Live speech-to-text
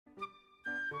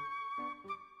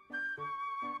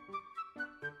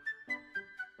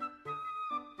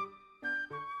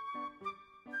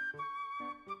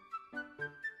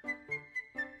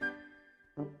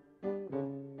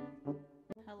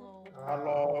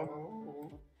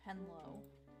Hello. Hello.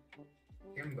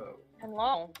 Himbo.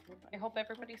 Hello. I hope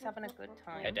everybody's having a good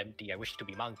time. Head empty, I wish to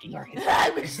be monkey. I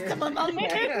wish to be monkey.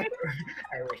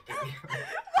 I wish to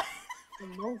be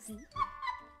Monkey.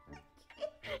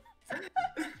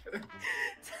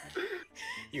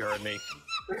 You heard me.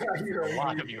 A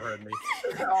lot of you heard me.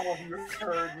 All of you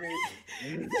heard me.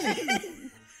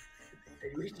 I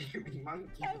wish to be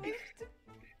monkey. I wish to...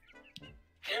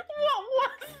 What was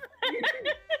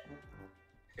that?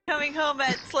 Coming home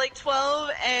at like 12,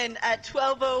 and at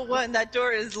 12:01 that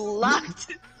door is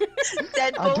locked.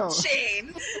 Deadbolt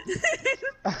chain.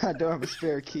 I don't have a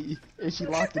spare key, and she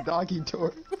locked the doggy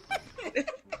door.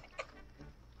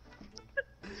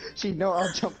 She know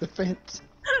I'll jump the fence.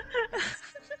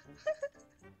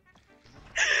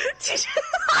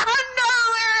 Oh no,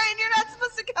 Aaron, you're not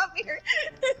supposed to come here.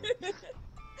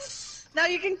 Now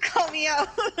you can call me out.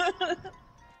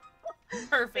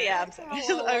 Perfect. Yeah, I'm sorry.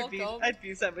 I'd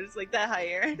be somebody just like that. Hi,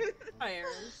 Aaron. Hi,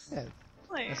 Aaron.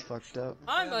 Yeah, that's fucked up.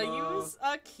 I'ma use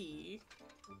a key.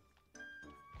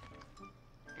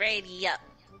 Ready up.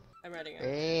 I'm ready.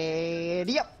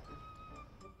 Ready up.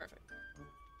 Perfect.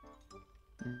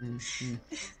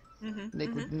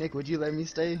 Nick, would you let me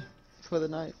stay for the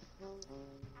night?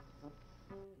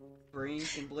 Breen,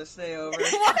 can Bliss stay over?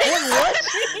 What?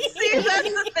 See, that's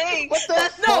the thing. What the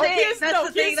That's fuck? the thing. That's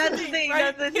the thing. That's the thing.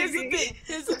 Right? That's the Here's the thing. thing.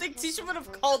 Here's the thing. She should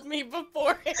have called me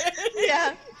beforehand.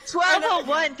 Yeah.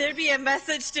 12:01. There'd be a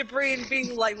message to Breen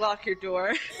being like, "Lock your door."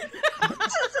 Nick's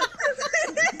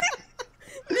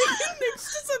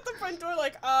just at the front door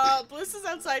like, Bliss is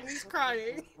outside and he's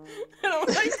crying. And I'm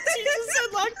like, she just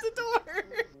said lock the door.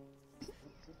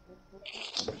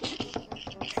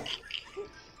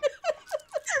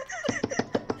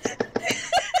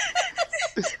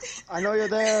 I know you're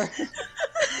there.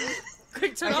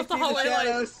 Quick, turn off the hallway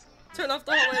light. Turn off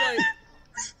the hallway light.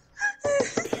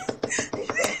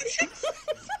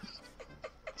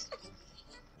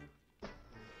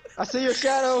 I see your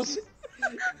shadows.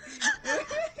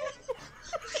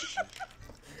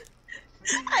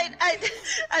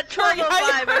 At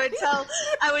 12:05,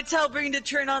 I would tell Breen to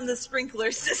turn on the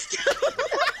sprinkler system.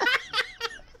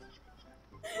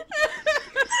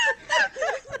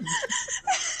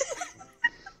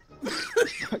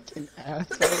 Fucking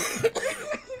asshole.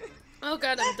 Oh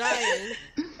god, I'm dying.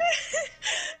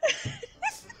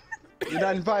 You're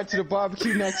not invited to the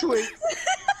barbecue next week.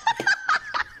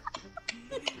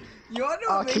 You wanna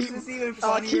know what makes this even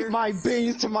funnier? I'll keep my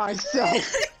beans to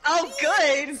myself. Oh,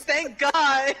 good! Thank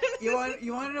God. You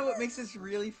wanna know what makes this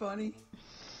really funny?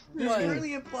 This What?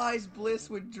 really implies Bliss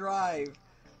would drive,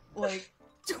 like,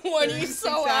 20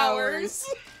 so hours.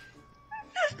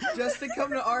 just to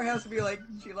come to our house and be like,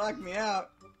 she locked me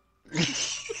out.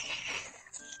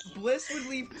 Bliss would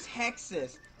leave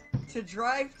Texas to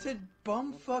drive to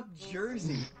bumfuck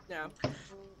Jersey. No.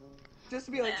 Just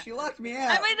to be like, she locked me out.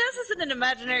 I mean, this isn't an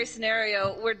imaginary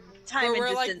scenario where time Where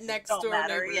and we're distance like next don't door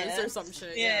matter. neighbors Yeah. or some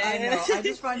shit. Yeah. I know, I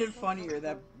just find it funnier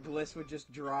that Bliss would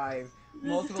just drive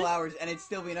multiple hours and it'd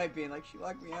still be night being like, she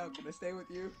locked me out, can I stay with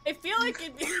you? I feel like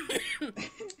it'd be...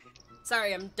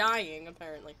 Sorry, I'm dying,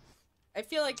 apparently. I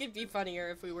feel like it'd be funnier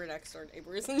if we were next door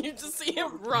neighbors and you just see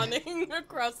him running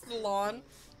across the lawn.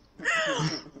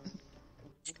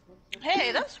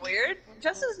 Hey, that's weird.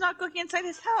 Justin's not cooking inside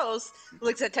his house.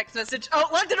 Looks at text message. Oh,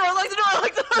 lock the door! Lock the door!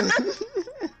 Lock the door!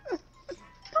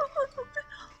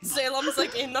 Salem's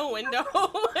like in the window.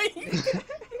 Like...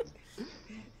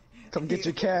 Come get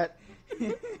your cat.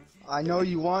 I know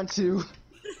you want to.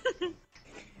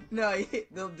 No,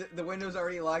 the window's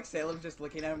already locked. Salem's just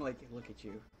looking at him like, look at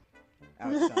you.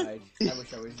 Outside. I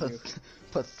wish I was you.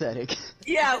 Pathetic.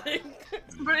 Yeah,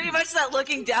 pretty much that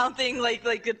looking down thing, like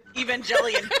an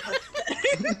Evangelion.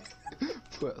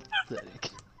 Pathetic.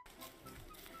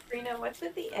 Rena, what's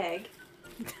with the egg?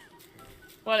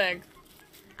 What egg?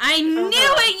 I knew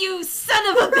it, you son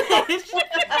of a bitch!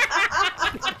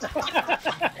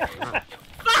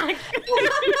 Fuck!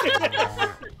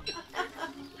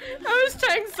 I was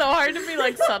trying so hard to be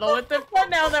like subtle with it, but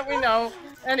now that we know.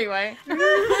 Anyway.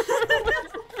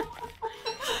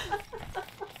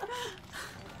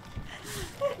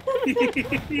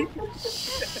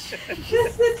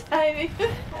 Just the timing.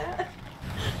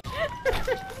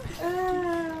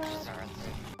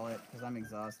 Because I'm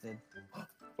exhausted.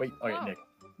 Wait, okay,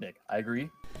 Nick, I agree.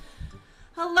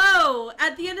 Hello!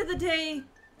 At the end of the day,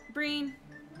 Breen,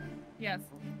 Yes.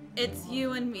 it's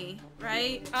you and me,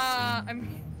 right?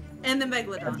 and the At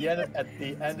Megalodon. the end of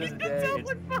the day,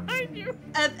 it's behind you.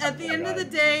 At the end of the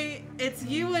day, it's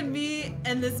you and me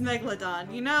and this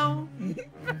Megalodon, you know?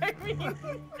 I mean,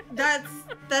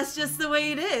 That's just the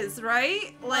way it is,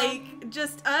 right? Like,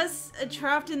 just us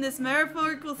trapped in this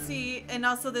metaphorical sea and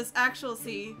also this actual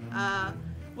sea,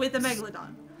 with the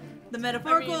Megalodon. The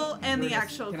metaphorical and the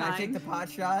actual Can kind. I take the pot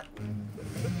shot?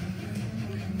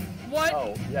 what?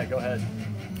 oh yeah, go ahead.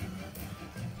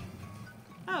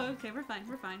 Oh, okay, we're fine,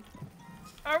 we're fine.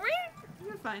 Are we?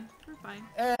 We're fine, we're fine.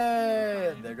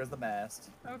 And there goes the mast.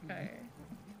 Okay.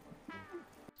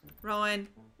 Rowan,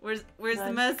 where's the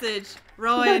None. message? None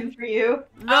Rowan, for you.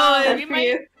 Rowan! we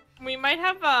might we might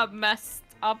have messed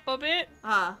up a bit.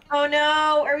 Ah, Oh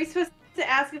no! Are we supposed to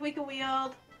ask if we can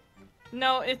wield?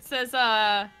 No, it says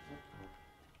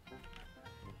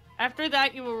after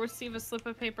that you will receive a slip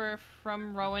of paper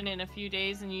from Rowan in a few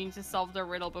days, and you need to solve the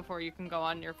riddle before you can go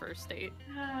on your first date.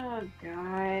 Oh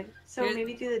god. So Here's-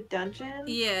 maybe do the dungeon?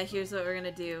 yeah, here's what we're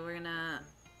gonna do. We're gonna...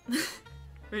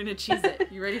 we're gonna cheese it.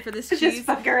 You ready for this Just cheese?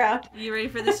 fuck around. You ready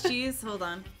for this cheese? Hold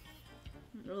on.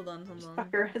 Hold on.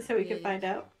 Fuck around so we can Yeah. find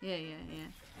out. Yeah. You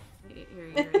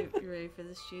ready for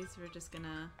this cheese? We're just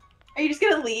gonna... Are you just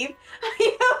gonna leave?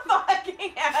 You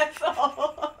fucking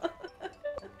asshole!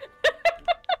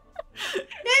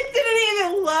 It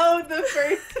didn't even load the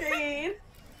first screen.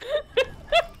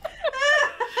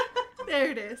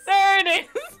 There it is. There it is.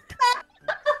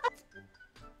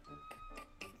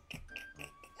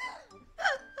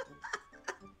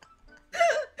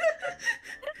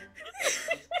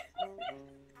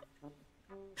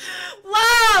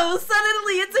 Wow!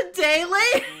 Suddenly it's a day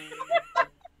late!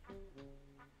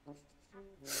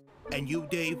 And you,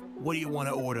 Dave, what do you want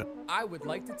to order? I would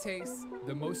like to taste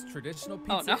the most traditional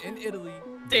Oh, pizza no. in Italy,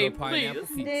 Dave, the pineapple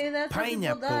please. pizza. Dave, that's how people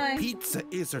Pineapple die. pizza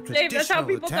is a Dave, that's how traditional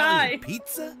people Italian die.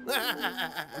 pizza?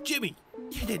 Jimmy,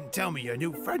 you didn't tell me your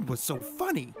new friend was so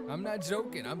funny. I'm not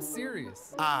joking, I'm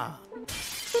serious. Ah.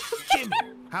 Jimmy,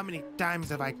 how many times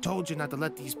have I told you not to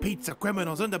let these pizza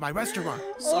criminals into my restaurant?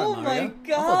 Oh my I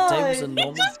thought Dave was a god!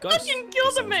 normal ghost. Fucking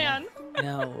killed a man.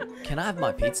 Now, can I have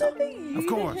my pizza? Of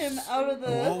course. Him out of You'll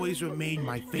the... always remain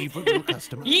my favorite little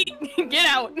customer. Yeet, get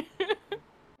out.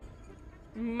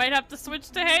 Might have to switch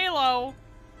to Halo.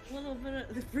 A little bit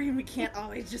of the Breen, we can't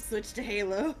always just switch to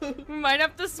Halo. We might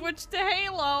have to switch to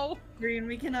Halo. Breen,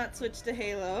 we cannot switch to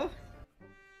Halo.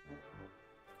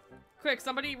 Quick,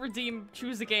 somebody redeem,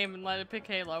 choose a game and let it pick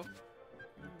Halo. Oh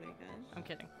my gosh. I'm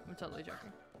kidding. I'm totally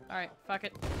joking. Alright, fuck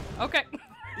it. Okay. Is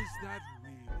that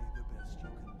really the best you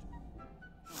can do?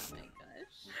 Oh my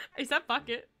gosh. I said fuck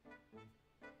it.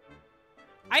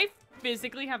 I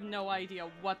physically have no idea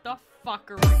what the fuck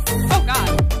are we- Oh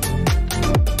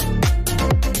god!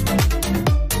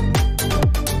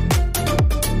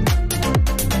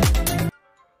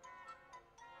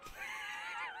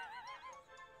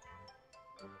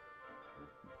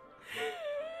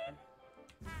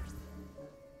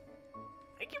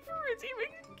 Thank you for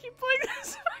redeeming. Keep playing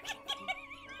this fucking game.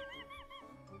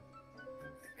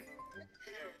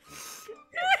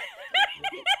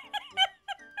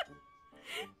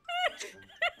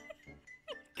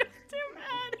 Goddamn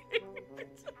addict.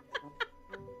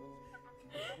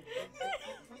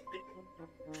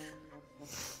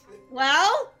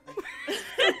 Well?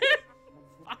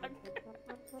 Fuck.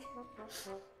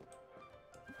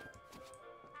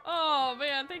 Oh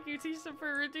man, thank you, Tisha,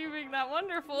 for redeeming that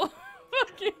wonderful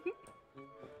fucking.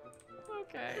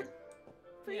 Okay.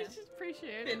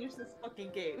 Appreciate it. Finish this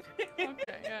fucking game.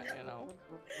 Okay, yeah, you know.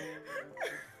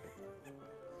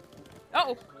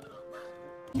 Oh!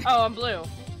 Oh, I'm blue.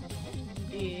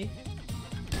 E.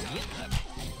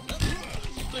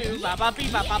 Blue, ba ba bee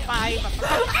ba ba bye ba ba.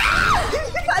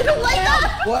 I don't like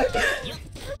that! What?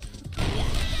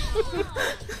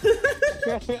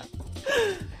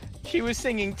 She was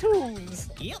singing tunes.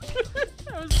 I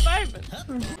was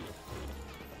vibing.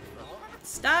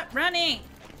 Stop running!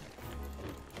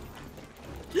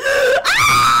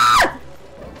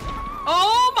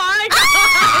 Oh my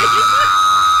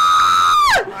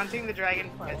god! Haunting the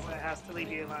dragonflies that has to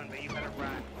leave you alone, but you better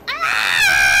run.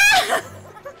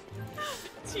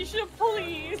 Tisha,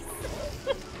 please.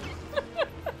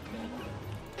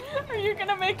 Are you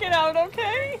gonna make it out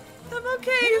okay? I'm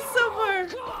okay so far.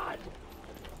 God.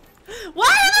 Why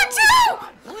are there two?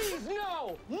 Please,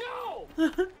 no! No!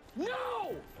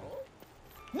 No!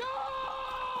 No!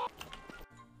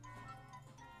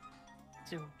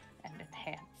 Zoom and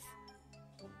enhance.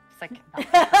 Second.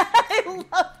 I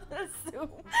love the zoom.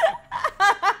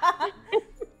 I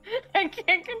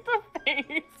can't get the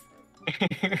face.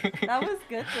 That was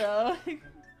good though.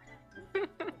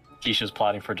 Keisha's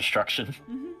plotting for destruction.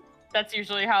 That's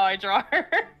usually how I draw her.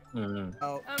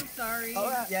 Oh. I'm sorry.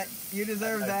 Oh, yeah, you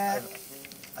deserve that.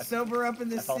 Sober up in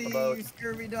the felt the sea, boat. you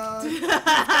scurvy dog.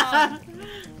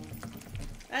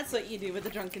 That's what you do with a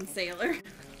drunken sailor.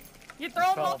 You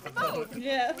throw him off the boat.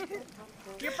 Yeah.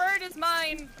 Your bird is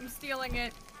mine. I'm stealing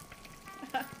it.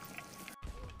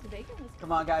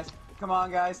 Come on, guys. Come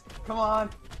on, guys. Come on.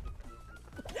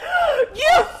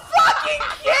 You fucking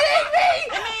kidding me?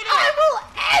 I will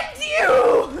end you!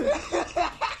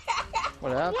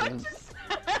 What happened?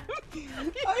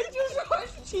 I just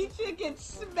watched Chicha get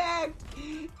smacked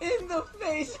in the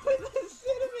face with a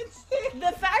cinnamon stick.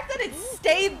 The fact that it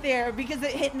stayed there because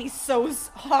it hit me so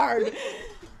hard.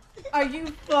 Are you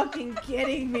fucking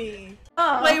kidding me?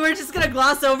 Wait, we're just gonna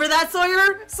gloss over that,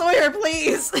 Sawyer? Sawyer,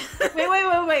 please!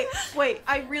 Wait.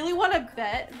 I really want to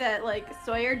bet that, like,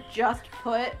 Sawyer just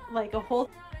put, like, a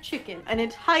whole chicken, an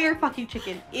entire fucking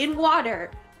chicken, in water.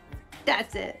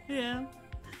 That's it. Yeah.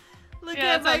 Look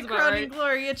Yeah, at that my sounds about crowning right.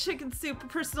 glory, a chicken soup, a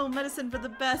personal medicine for the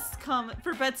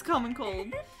for Bet's common cold.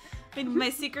 Made with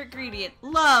my secret ingredient,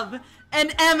 love,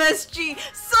 and MSG.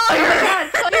 Sawyer! Oh my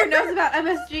god, Sawyer knows about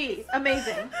MSG.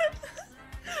 Amazing.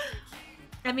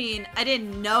 I mean, I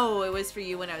didn't know it was for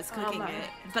you when I was cooking my. it,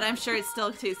 but I'm sure it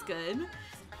still tastes good.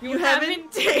 You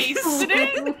haven't tasted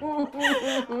it?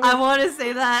 I want to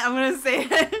say that. I'm gonna say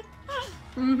it.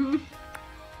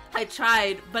 I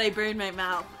tried, but I burned my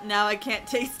mouth. Now I can't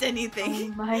taste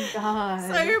anything. Oh my god.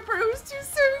 Sawyer brews 2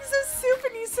 servings of soup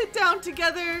and you sit down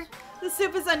together. The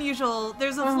soup is unusual.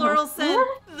 There's a floral scent.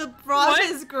 The broth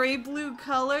is gray-blue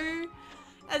color.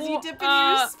 As you dip in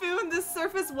your spoon, the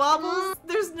surface wobbles.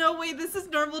 There's no way this is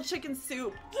normal chicken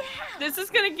soup. This is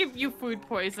gonna give you food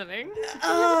poisoning.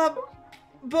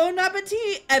 Bon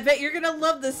appetit. I bet you're gonna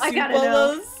love this soup. I gotta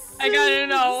know. I gotta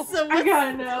know. So I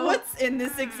gotta know. What's in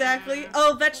this exactly?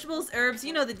 Oh, vegetables, herbs,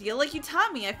 you know the deal. Like you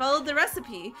taught me. I followed the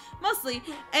recipe. Mostly.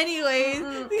 Anyways.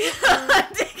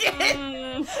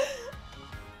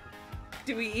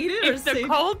 Do we eat it or If the say...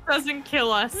 cold doesn't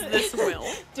kill us, this will.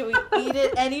 Do we eat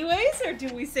it anyways or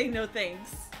do we say no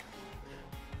thanks?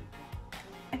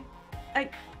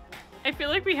 I feel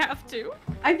like we have to.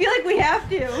 I feel like we have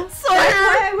to. Sawyer!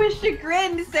 That's why I was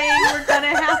chagrined saying we're gonna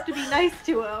have to be nice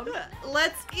to him.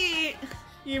 Let's eat.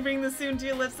 You bring the spoon to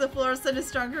your lips, the floral scent is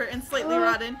stronger and slightly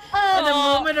rotten. In a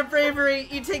Oh. moment of bravery,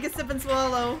 you take a sip and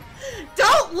swallow.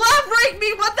 Don't love break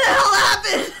me! What the hell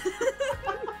happened?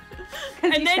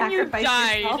 And then you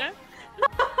died.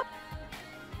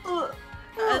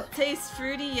 Tastes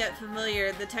fruity yet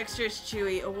familiar. The texture is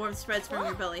chewy. A warmth spreads from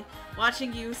your belly.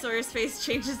 Watching you, Sawyer's face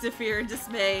changes to fear and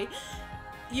dismay.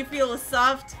 You feel a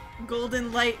soft,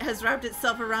 golden light has wrapped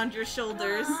itself around your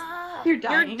shoulders. You're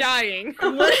dying. You're dying.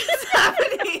 What is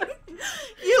happening?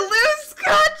 You lose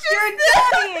consciousness! You're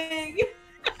dying!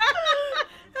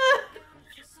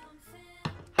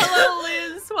 Hello,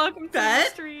 Liz. Welcome to the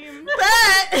Bet? stream.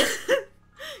 Bet!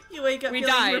 You wake up We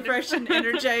feeling died. refreshed and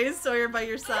energized, Sawyer by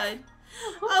your side.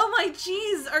 Oh my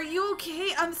jeez, are you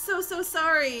okay? I'm so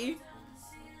sorry.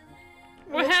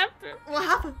 What happened? What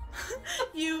happened?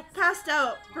 You passed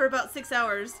out for about 6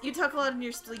 hours. You talk a lot in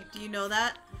your sleep, do you know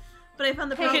that? But I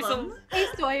found the Okay, problem. Hey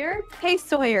Sawyer. Hey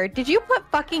Sawyer, did you put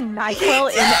fucking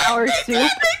NyQuil in our soup? They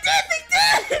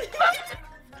did!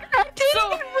 I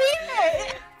didn't even read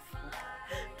it!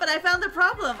 But I found the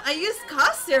problem. I used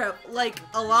cough syrup, like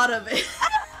a lot of it.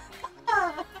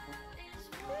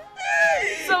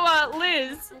 So,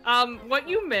 Liz, what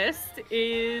you missed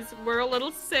is we're a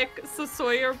little sick, so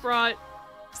Sawyer brought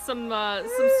some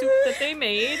soup that they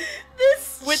made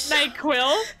with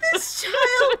NyQuil. This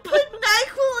child put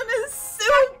NyQuil in his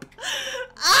soup!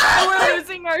 We're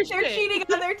losing our They're shit. cheating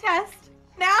on their test.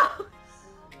 Now,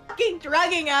 fucking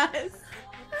drugging us.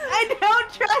 I don't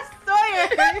trust Sawyer.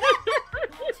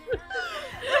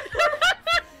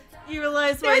 You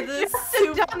realize why They're this just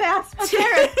soup... a dumbass, but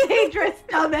they're a dangerous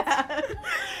dumbass.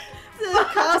 The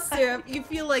cough syrup, you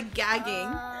feel like gagging.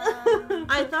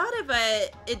 I thought if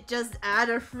it just add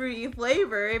a fruity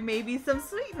flavor and maybe some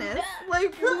sweetness,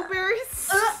 like blueberries.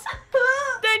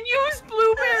 Then use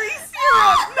blueberry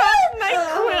syrup, not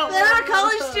NyQuil. They're a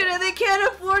college student, they can't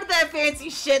afford that fancy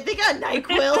shit. They got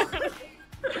NyQuil.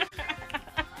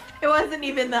 It wasn't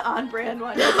even the on-brand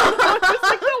one. It was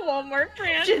like the Walmart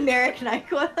brand. Generic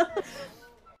NyQuil.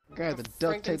 God, the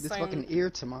duct tape this fucking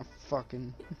ear to my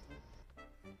fucking...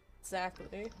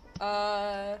 Exactly.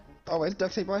 Oh wait, it's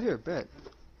duct tape right here, bet.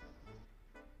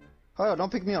 Hold on,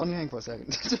 don't pick me up. Let me hang for a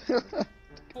second.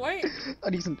 Wait. I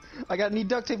need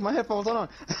duct tape in my headphones, hold on.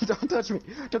 Don't touch me.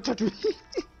 Don't touch me.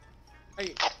 Are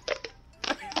you...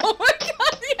 Oh my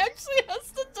god, he actually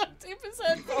has to duct tape his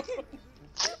headphones.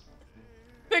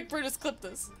 Big Brutus, clip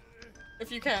this. If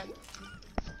you can.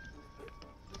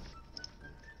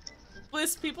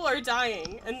 Bliss, people are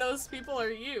dying, and those people are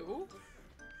you.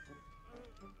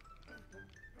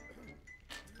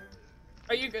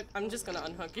 Are you good? I'm just gonna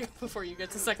unhook you before you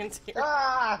get to second tier.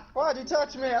 Ah! Why'd you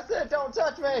touch me? I said don't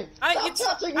touch me! Stop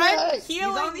touching me! I'm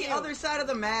healing He's on the you. other side of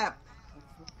the map.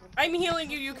 I'm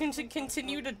healing you. You can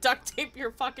continue to duct tape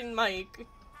your fucking mic.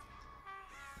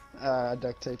 I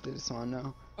duct taped it, so I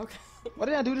know. Okay. Why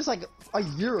didn't I do this like a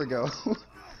year ago?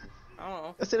 I don't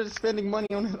know. Instead of spending money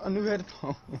on a new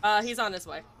headphone. He's on his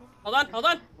way. Hold on, hold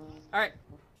on. Alright.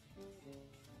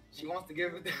 She wants to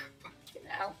give it the fucking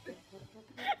outfit.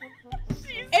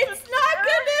 It's not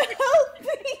gonna help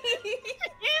me!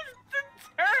 He's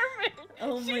determined!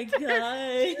 Oh my She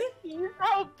god. sees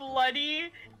how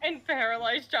bloody and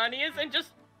paralyzed Johnny is and just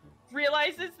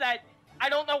realizes that, I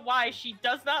don't know why, she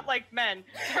does not like men.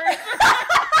 Turns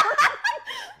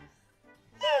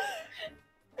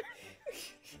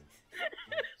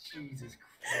Jesus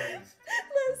Christ.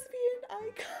 Lesbian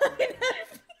icon.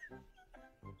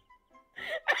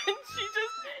 and she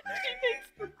takes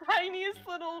the tiniest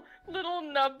little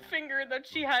nub finger that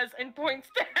she has and points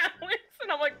to Alex,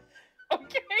 and I'm like,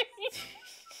 okay.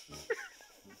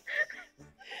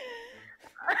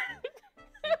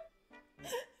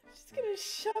 Just gonna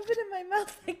shove it in my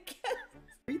mouth again.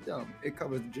 Read them. It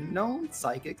covers genome,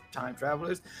 psychics, time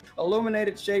travelers,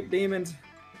 illuminated shaped demons.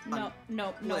 No,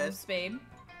 Bliss. babe.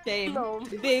 Babe. No.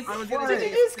 Babe. I was gonna Did say,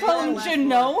 you just call them last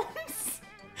genomes?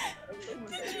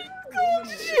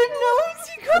 Genomes?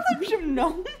 You call them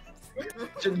genomes?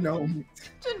 Genome.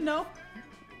 Genome.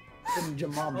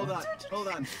 Hold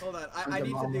on. I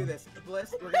need to do this.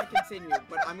 Bliss, we're gonna continue,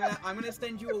 but I'm gonna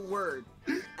send you a word,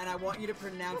 and I want you to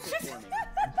pronounce it for me.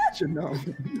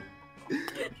 Genome.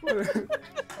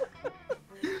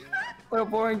 What a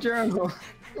boring journal.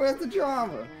 Where's the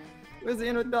drama? Where's the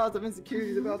inner thoughts of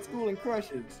insecurities about school and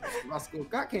crushes? My school,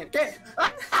 I can't.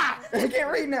 I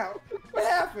can't read now. What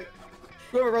happened?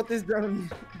 Whoever wrote this journal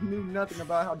knew nothing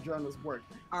about how journals work.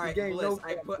 All right, The game Bliss,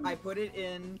 no- I put it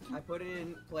in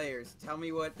players. Tell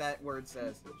me what that word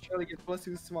says. Surely gets Bliss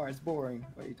who's smart. It's boring.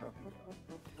 What are you talking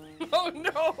about? Oh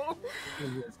no!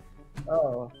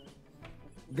 Oh.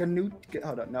 Ganut.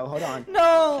 Hold on. No, hold on.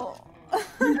 No.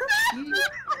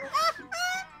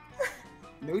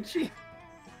 Nucci.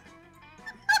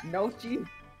 Nochi.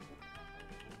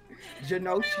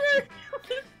 Janochi.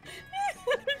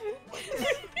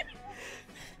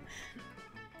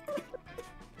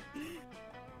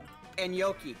 And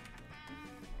Yoki.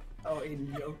 Oh, in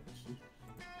Yoki.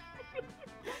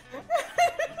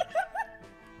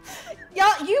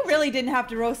 Y'all, you really didn't have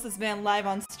to roast this man live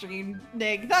on stream,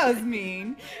 Nick. That was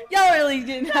mean. Y'all really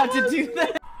didn't have to do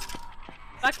that.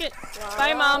 Fuck it.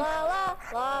 Bye, Mom. La,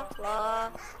 la, la.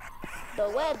 The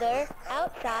weather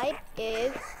outside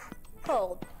is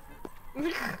cold.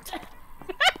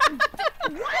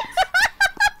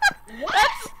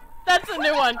 That's a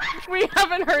new one. We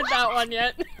haven't heard that one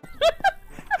yet.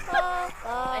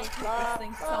 I hate this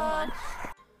thing so much.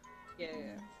 Yeah.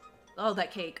 Oh,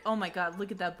 that cake. Oh my god,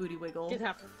 look at that booty wiggle. Get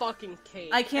that fucking cake.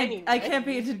 I can't Anyway.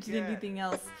 pay attention to anything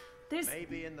else. There's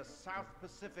Maybe in the South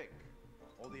Pacific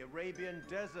or the Arabian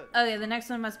Desert. Oh yeah, the next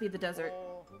one must be the desert.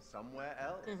 Or somewhere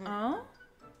else. Oh?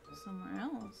 Somewhere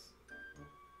else.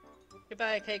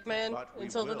 Goodbye, Cake Man. But we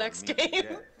Until the will next meet game.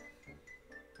 again.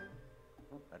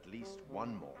 At least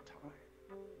one more time.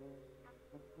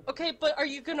 Okay, but are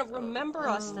you gonna remember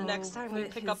us the next time we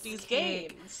but pick up his these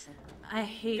cake. games? I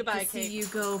hate Goodbye, to see Cake. you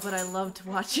go, but I love to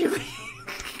watch you.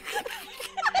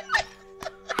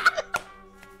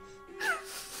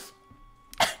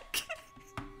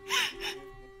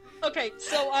 Okay,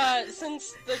 so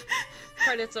since the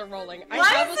credits are rolling, I Why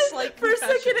have is a it- slight for a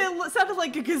confession. second it sounded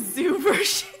like a kazoo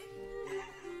version.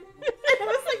 I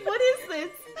was like, what is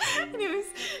this? Anyways,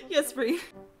 yes, Bree.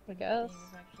 I guess.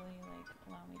 Actually, like,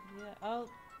 allow me to do that. Oh,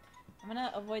 I'm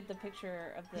gonna avoid the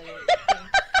picture of the thing.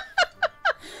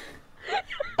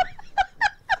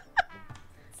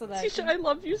 So that Tisha, I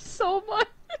love you so much.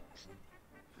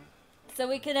 so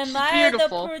we can admire the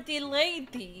beautiful. pretty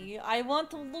lady. I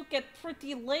want to look at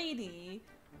pretty lady.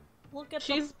 Look at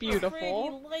She's the beautiful.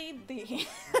 pretty lady.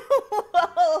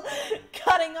 While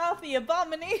cutting off the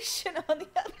abomination on the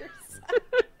other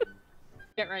side.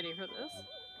 Get ready for this.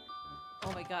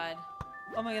 Oh my god.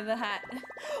 Oh my god, the hat.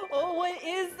 Oh, what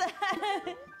is that?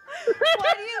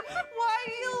 Why do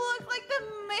you look like the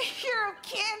mayor of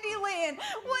Candyland?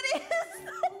 What is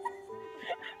that?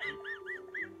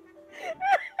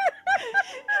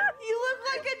 You look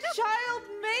like a child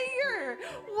mayor.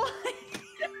 What?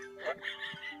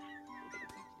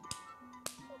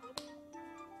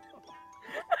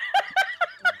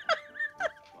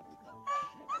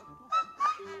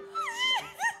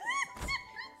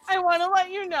 want to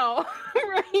let you know,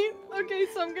 right? Okay,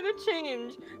 so I'm gonna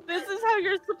change. This is how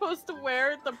you're supposed to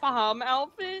wear the Baham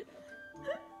outfit.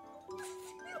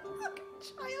 You look like a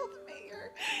child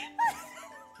mayor.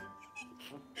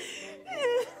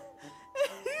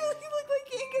 You look like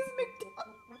Angus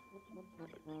McDonald.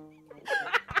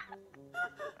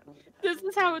 This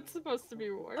is how it's supposed to be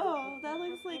worn. Oh, that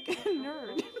looks like a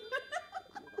nerd.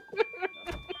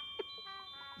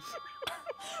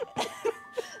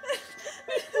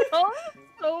 Oh,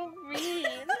 so mean.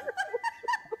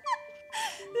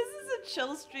 This is a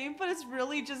chill stream, but it's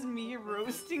really just me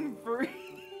roasting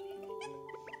Breen.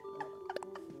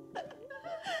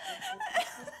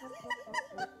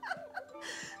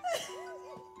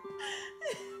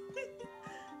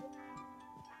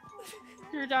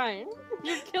 You're dying.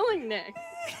 You're killing Nick.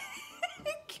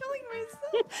 I'm killing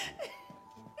myself.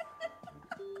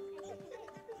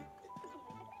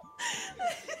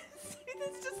 See,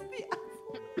 that's just the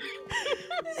apple.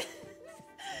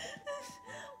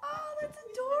 Oh, that's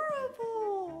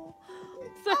adorable.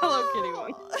 It's the Hello Kitty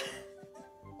one.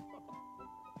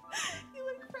 You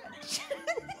look French.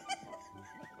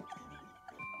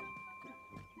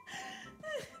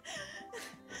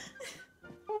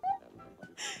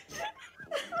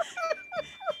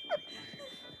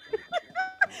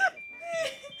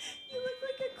 You look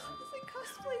like a classic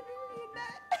cosplay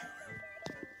marionette.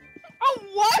 Oh,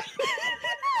 what?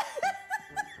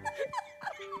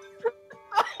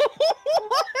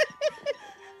 What?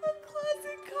 A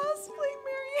classic cosplay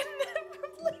marionette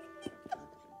from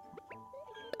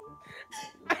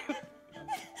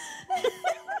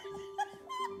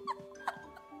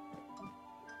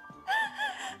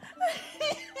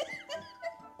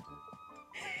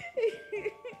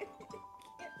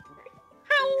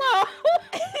Hello.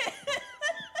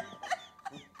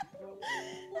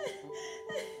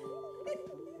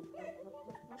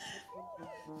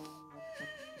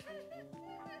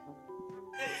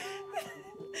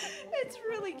 It's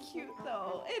really cute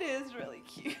though. It is really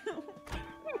cute.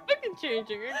 I'm fucking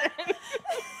changing again.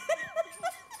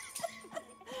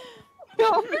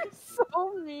 Y'all are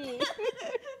so mean.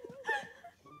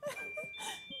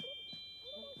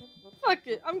 Fuck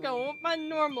it, I'm going with my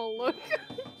normal look.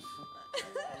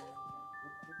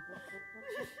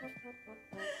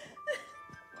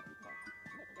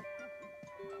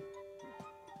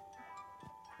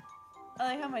 I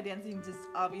like how my dancing just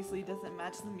obviously doesn't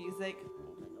match the music.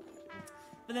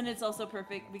 But then it's also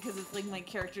perfect because it's like my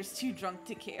character's too drunk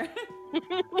to care.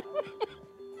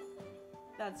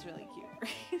 That's really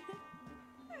cute.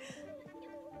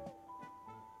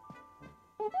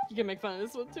 You can make fun of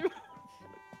this one too.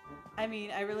 I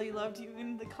mean, I really loved you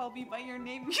in the Call Me By Your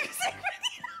Name music video.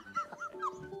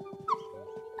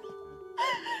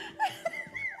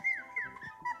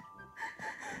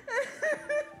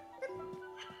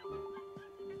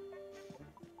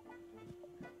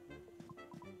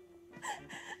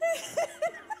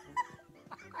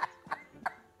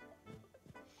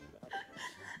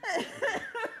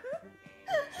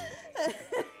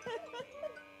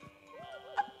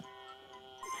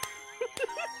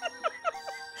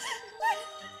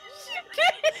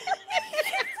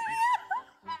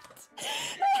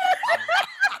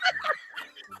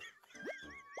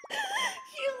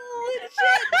 You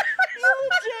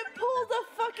legit pulled a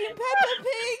fucking Peppa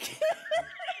Pig!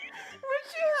 Weren't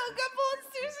you hung up on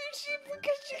Susie Sheep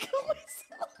because she killed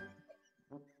herself?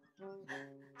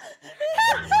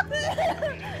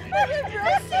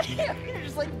 You're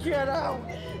just like, get out!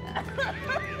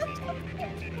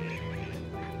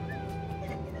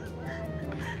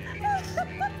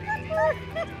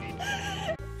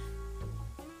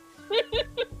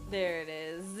 There it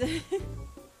is.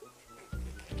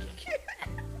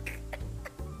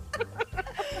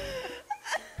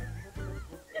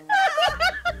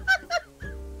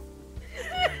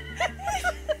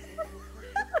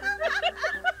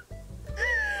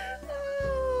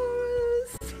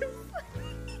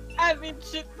 I mean,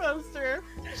 shit poster.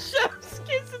 Chef's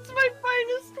kiss, it's my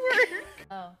finest work.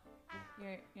 Oh,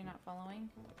 you're not following?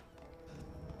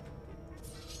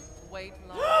 Wait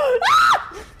long.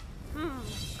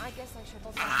 I guess I should.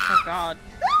 Oh god.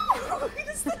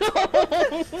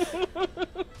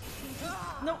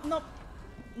 No, no,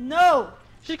 no!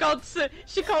 She called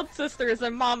sisters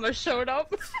and Mama showed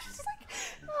up. She's like,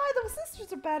 oh, those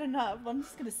sisters are bad enough. I'm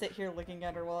just gonna sit here looking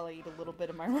at her while I eat a little bit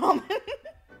of my ramen.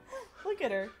 Look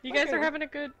at her. You Look guys at are her. having a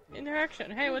good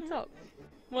interaction. Hey, what's up?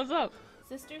 What's up?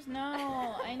 Sisters,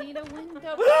 no. I need a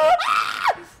window.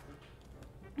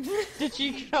 Did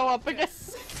she show up again?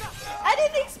 I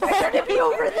didn't expect her to be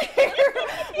over there.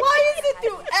 Why is it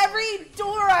through every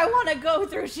door I want to go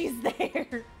through, she's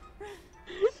there?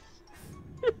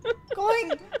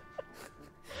 going.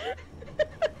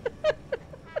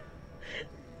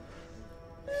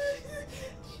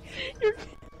 Every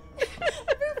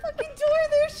fucking door,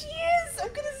 there she is!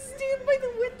 I'm gonna stand by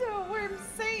the window where I'm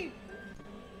safe.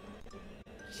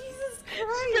 Jesus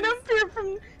Christ! She's gonna appear from.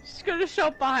 She's gonna show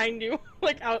up behind you,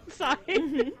 like outside.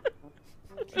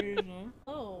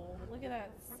 Oh, look at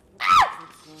that.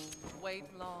 Wait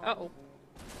long. Uh oh.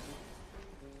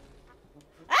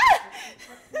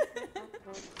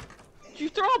 Did you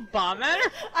throw a bomb at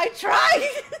her? I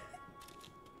tried!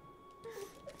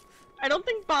 I don't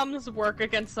think bombs work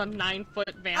against a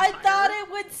 9-foot vampire. I thought it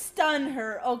would stun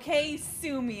her, okay?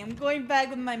 Sue me. I'm going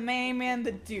back with my main man,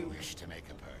 the Duke. Wish to make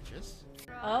a purchase?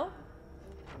 Oh?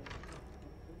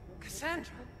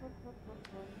 Cassandra.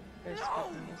 There's No!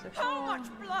 fucking music. How much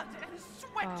blood and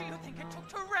sweat do you think it took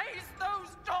to raise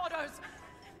those daughters?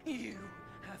 You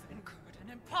have incurred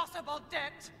an impossible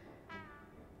debt.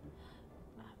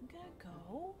 I'm gonna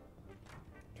go.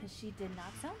 Because she did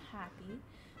not sound happy.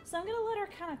 So I'm gonna let her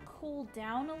kind of cool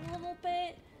down a little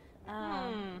bit.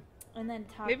 And then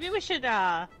talk. Maybe we should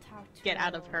get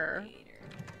out of her.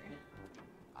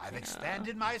 I've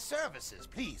expanded my services.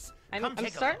 Please, I'm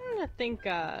starting to think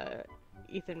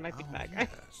Ethan might be the bad guy. I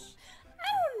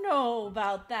don't know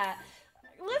about that.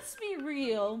 Let's be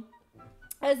real.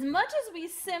 As much as we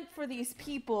simp for these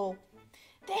people,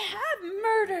 they have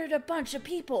murdered a bunch of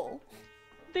people.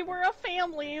 They were a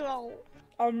family, though.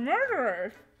 A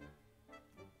murderer.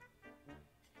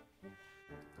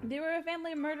 They were a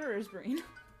family of murderers, Breen.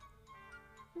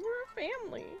 We're a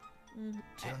family.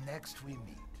 Till next we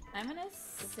meet. I'm gonna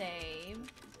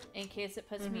save in case it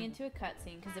puts me into a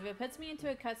cutscene. Because if it puts me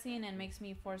into a cutscene and makes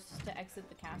me forced to exit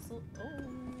the castle,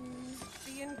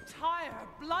 The entire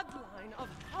bloodline of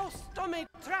House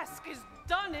Domitresk is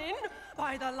done in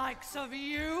by the likes of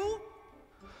you.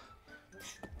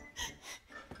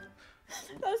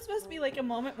 that was supposed to be like a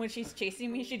moment when she's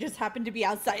chasing me. She just happened to be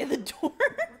outside of the door.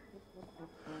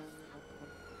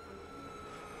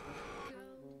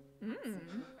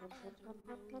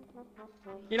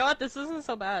 You know what? This isn't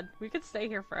so bad. We could stay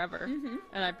here forever,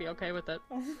 and I'd be okay with it.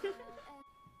 I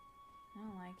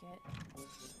don't like it.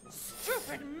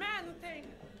 Stupid man thing!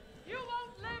 You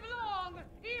won't live long,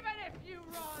 even if you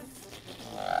run!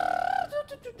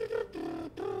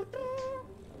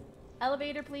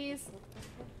 Elevator, please.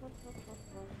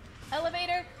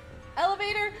 Elevator!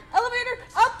 Elevator! Elevator!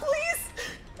 Up, please!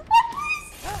 Up,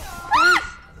 please!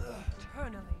 Ah!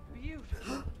 Eternally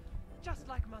beautiful. Just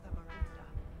like Mother Miranda.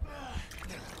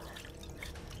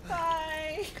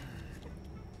 Bye!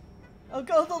 I'll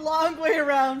go the long way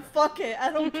around. Fuck it.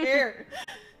 I don't care.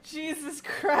 Jesus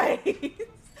Christ.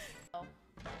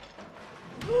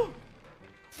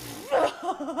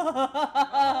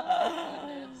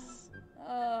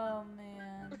 Oh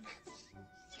man.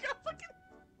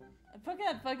 I fucking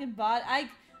that fucking bot. I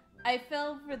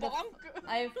fell for the.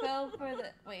 I fell for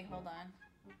the. Wait, hold on.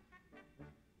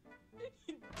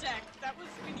 Deck, that was,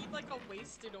 we need like a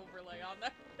wasted overlay on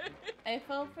that. I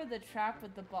fell for the trap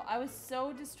with the ball. I was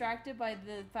so distracted by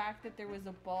the fact that there was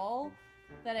a ball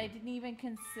that I didn't even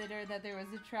consider that there was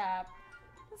a trap.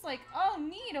 It's like, oh,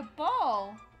 neat, a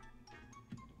ball.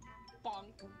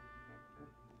 Bonk.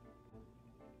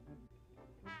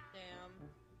 Damn.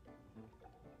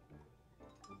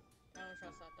 I don't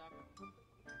trust that duck.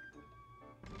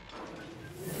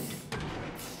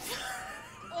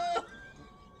 Oh!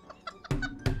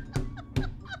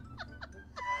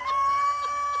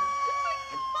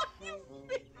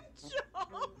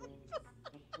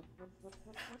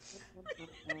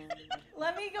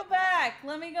 Let me go back.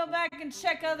 Let me go back and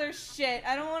check other shit.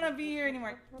 I don't want to be here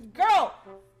anymore. Girl,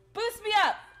 boost me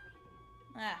up.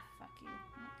 Ah, fuck you.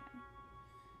 Okay.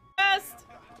 Best.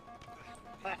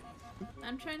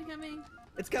 I'm trying to come in.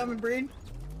 It's coming, Breen.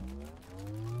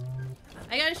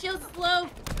 I got a shield slow.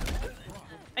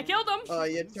 I killed him. Oh,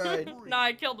 you tried. No,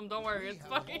 I killed him. Don't worry, it's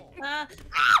fine.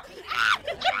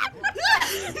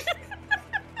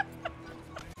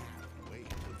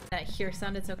 That here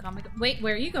sounded so comical. Wait,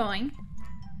 where are you going?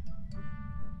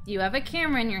 You have a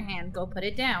camera in your hand. Go put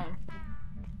it down.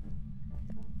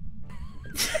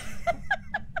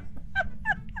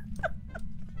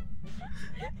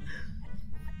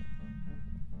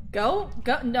 Go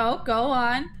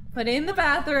on. Put it in the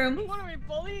bathroom. What are we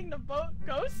bullying the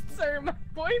ghosts or my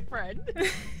boyfriend?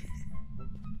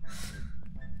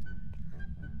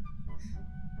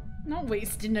 Not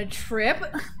wasting a trip.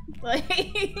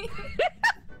 Like.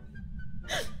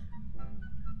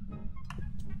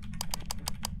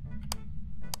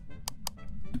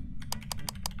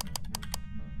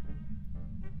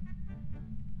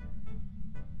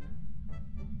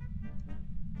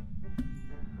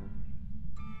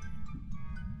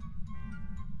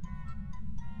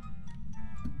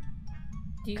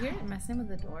 Do you hear it messing with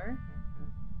the door?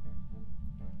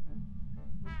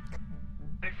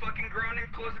 They fucking grown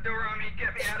and close the door on me.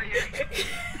 Get me out of here.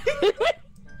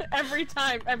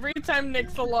 every time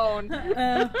Nick's alone.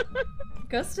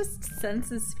 Ghost just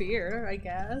senses fear, I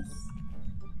guess.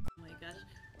 Oh my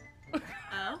gosh.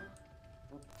 Oh?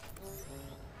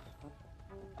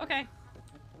 Okay.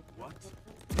 What?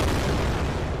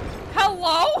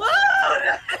 Hello?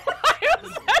 Why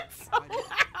was that so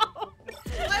loud?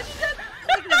 Why did that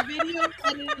like a video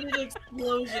edited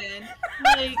explosion?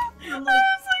 Like from like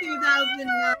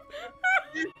 2009.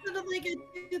 Instead of like a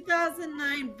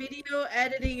 2009 video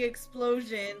editing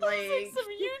explosion, Like some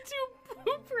YouTube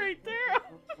poop right there.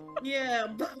 Yeah.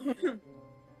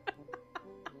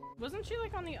 Wasn't she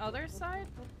like on the other side?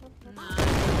 No.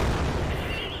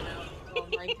 Oh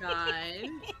my god.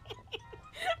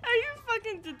 You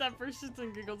fucking did that for shits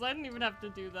and giggles. I didn't even have to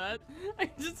do that. I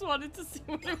just wanted to see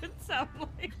what it would sound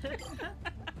like.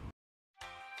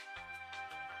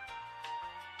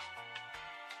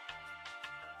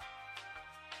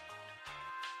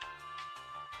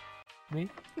 Me?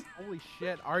 Holy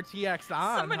shit, RTX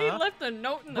on, Somebody huh? left a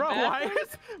note in the Bro, bathroom.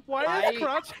 why is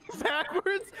crouching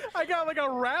backwards? I got like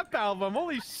a rap album,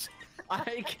 holy shit.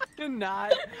 I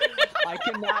cannot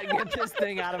get this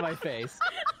thing out of my face.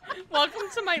 Welcome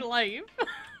to my life.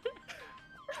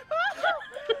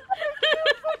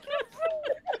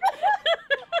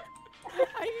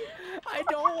 I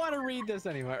don't want to read this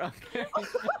anymore. Okay.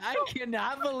 I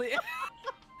cannot believe.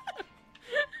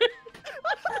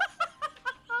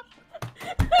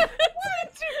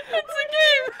 It's a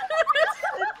game.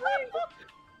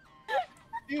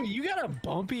 Dude, you got a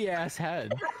bumpy ass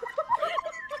head.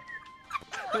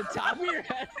 The top of your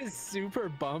head is super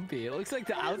bumpy. It looks like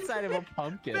the outside of a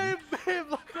pumpkin. Babe,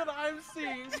 look what I'm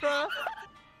seeing, bro.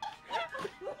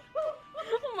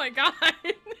 Oh my god. Why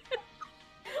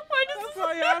does That's this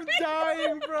why I'm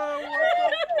dying, bro.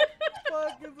 What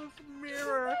the fuck is this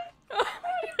mirror? Oh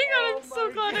my god, I'm so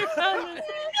glad I found this.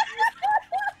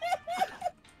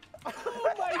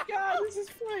 Oh my god, this is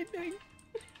frightening.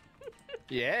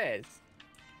 Yes.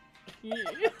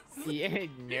 Yes. Yeah,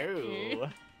 no.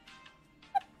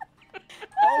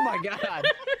 Oh my god.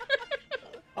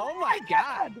 Oh my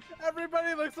god.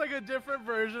 Everybody looks like a different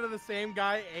version of the same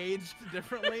guy aged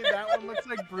differently. That one looks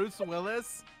like Bruce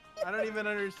Willis. I don't even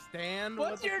understand.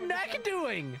 What's your neck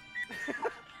doing?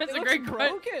 That's It a great looks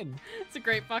question. broken. It's a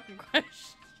great fucking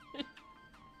question. It's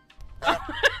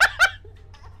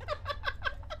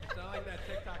not like that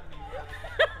TikTok meme.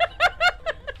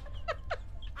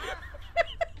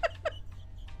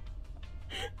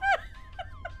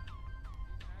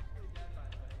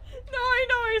 No, I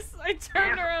know. I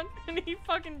turned around and he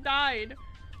fucking died.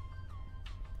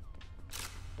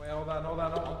 Wait, hold on.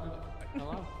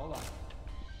 Hello? Hold on.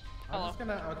 I'm just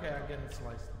gonna. Okay, I'm getting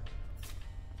sliced.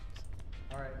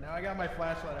 Alright, now I got my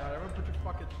flashlight out. Everyone put your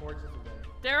fucking torches away.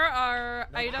 There are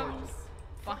No items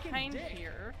Fucking behind dick.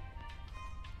 here.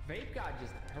 Vape God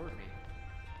just hurt me.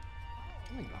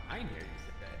 Something behind here, you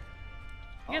said that.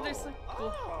 Yeah, there's like.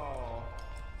 Oh.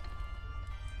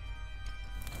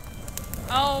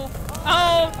 Oh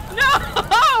no!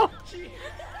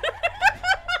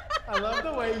 I love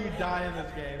the way you die in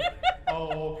this game.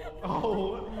 Oh no.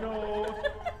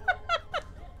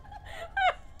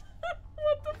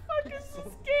 What the fuck is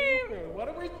this game? What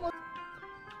are we supposed?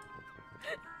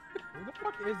 Who the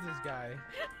fuck is this guy?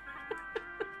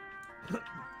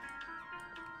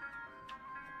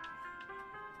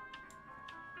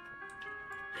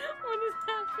 What is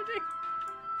happening?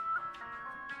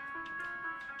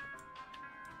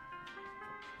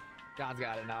 God's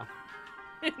got it now.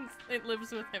 It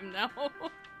lives with him now. Are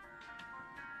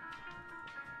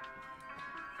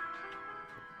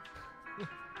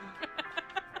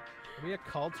we a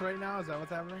cult right now? Is that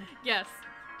what's happening? Yes.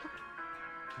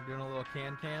 I'm doing a little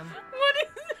can. What is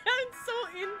that? It's so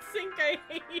in sync. I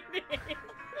hate it.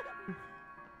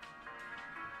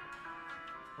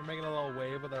 We're making a little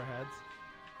wave with our heads.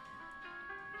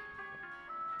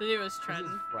 The newest trend.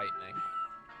 This is frightening.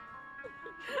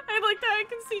 I like that I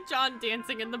can see John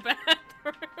dancing in the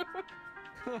bathroom.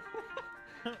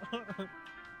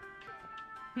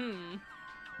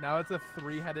 Now it's a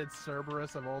three-headed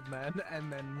Cerberus of old men,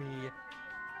 and then me.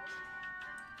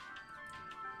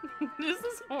 This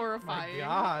is horrifying. My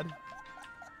God.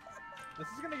 This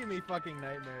is gonna give me fucking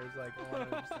nightmares, like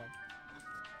 100%.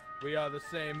 We are the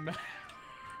same man.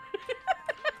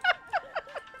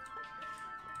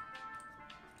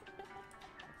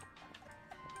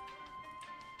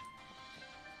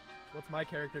 What's my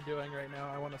character doing right now?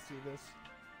 I want to see this.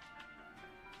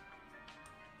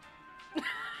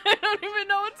 I don't even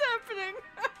know what's happening.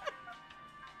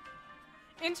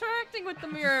 Interacting with the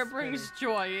mirror brings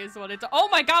joy, is what it. Oh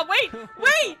my god! Wait,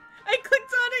 wait! I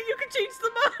clicked on it. You can change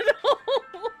the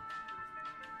model.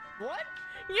 What?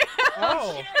 Yeah.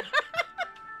 Oh.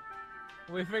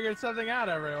 We figured something out,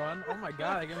 everyone. Oh my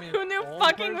god! Give me an Who knew old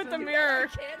fucking with the person? mirror?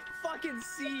 I can't fucking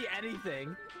see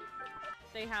anything.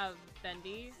 They have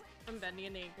Bendy from Bendy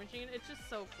and the Ink Machine. It's just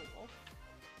so cool.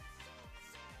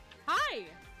 Hi.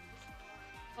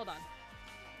 Hold on.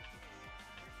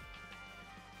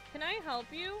 Can I help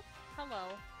you?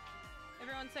 Hello.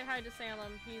 Everyone say hi to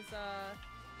Salem. He's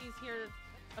here,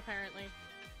 apparently.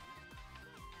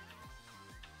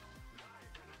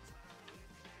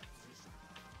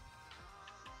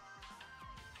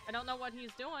 I don't know what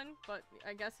he's doing, but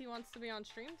I guess he wants to be on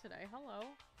stream today. Hello.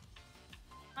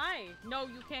 Hi. No,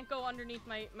 you can't go underneath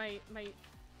my...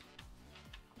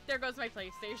 There goes my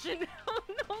PlayStation. Oh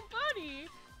no, buddy!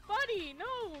 Buddy,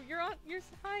 no!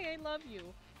 Hi, I love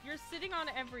you. You're sitting on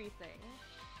everything.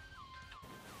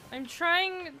 I'm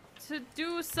trying to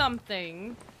do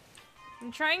something.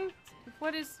 I'm trying...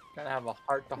 What is... Gotta have a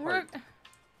heart-to-heart.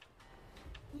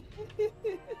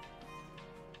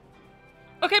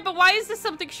 Okay, but why is this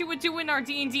something she would do in our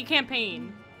D&D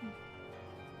campaign?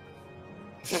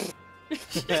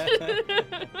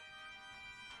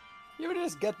 You would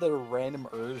just get the random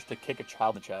urge to kick a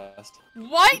child in the chest.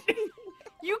 What?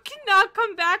 You cannot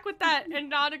come back with that and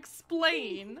not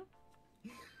explain.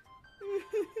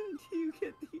 You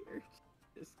get the urge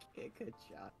to just kick a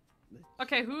child.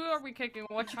 Okay, who are we kicking?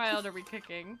 What child are we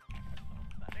kicking?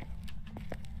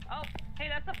 Oh, hey,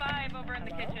 that's a 5 over in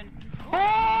the kitchen. Oh!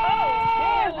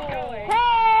 How's it going?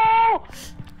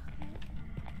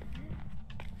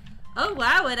 Oh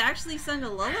wow, it actually sung a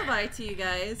lullaby to you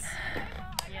guys.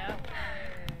 Yep.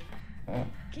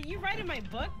 Can you write in my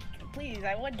book? Please,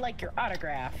 I would like your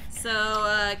autograph.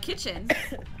 So, kitchen.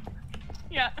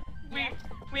 Yeah,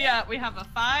 we have a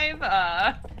 5,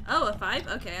 Oh, a 5?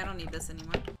 Okay, I don't need this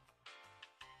anymore.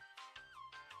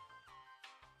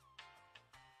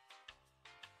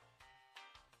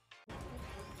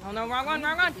 Oh no, wrong one,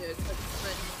 wrong one!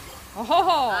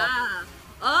 Oh! Ah.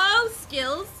 Oh,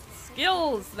 skills!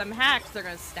 Skills! Them hacks, they're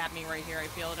gonna stab me right here, I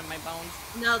feel it in my bones.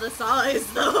 No, the saw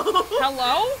is though.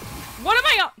 Hello? What am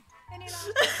I on?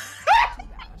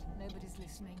 Nobody's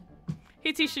listening.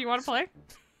 Hey Tisha, you wanna play?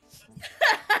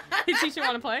 Hey Tisha, you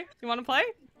wanna play? You wanna play?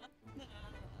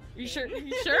 You sure?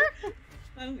 You sure?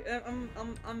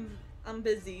 I'm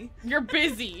busy. You're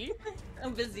busy.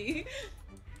 I'm busy.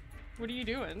 What are you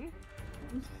doing?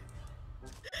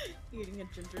 Eating a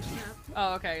ginger snap.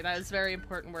 Oh, okay. That is very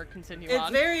important work. Continue It's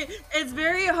on. It's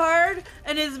very hard,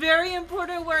 and it's very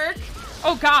important work.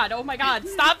 Oh god, oh my god,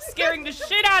 stop scaring the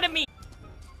shit out of me!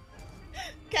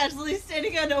 Casually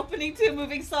standing on opening 2,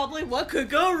 moving softly. What could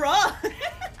go wrong?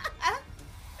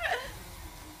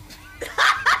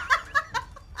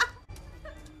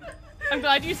 I'm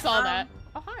glad you saw that.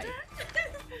 Oh, hi.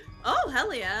 Oh,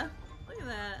 hell yeah. Look at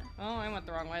that. Oh, I went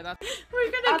the wrong way. That's... We're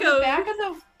gonna On go... the back of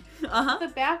the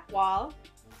back wall.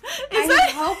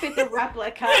 I hope it's a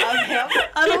replica of him.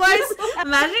 Otherwise,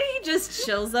 imagine he just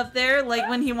chills up there, like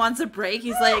when he wants a break,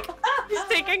 he's like... He's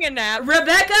taking a nap.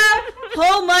 Rebecca,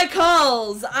 hold my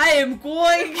calls. I am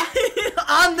going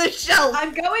on the shelf.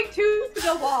 I'm going to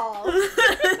the wall.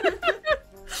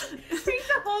 Brings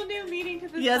a whole new meaning to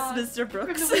this Yes, song. Mr.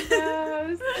 Brooks. From the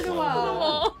windows to the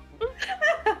wall.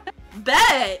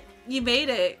 Bet! You made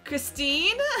it.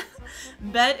 Christine?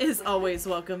 Bet is always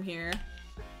welcome here.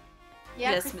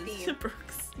 Yeah, yes, Christine. Mr.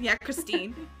 Brooks. Yeah,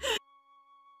 Christine.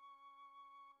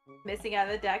 Missing out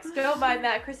of the decks. Don't mind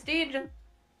that, Christine.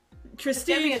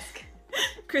 Christine.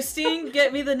 Christine,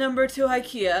 get me the number to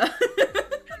IKEA.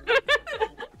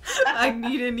 I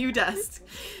need a new desk.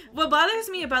 What bothers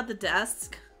me about the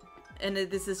desk, and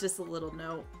this is just a little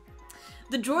note,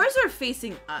 the drawers are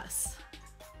facing us.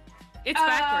 It's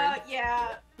backwards.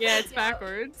 Yeah. Yeah, it's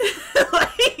backwards.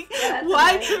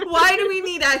 Like, why do we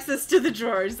need access to the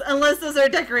drawers? Unless those are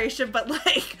decoration, but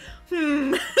like,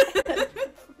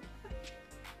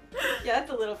 Yeah,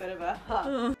 that's a little bit of a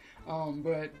huh.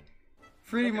 But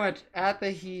pretty much after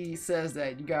he says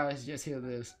that, you guys just hear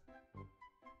this.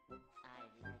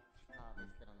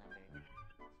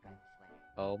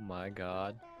 Oh my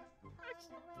god.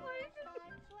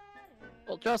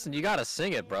 Well, Justin, you gotta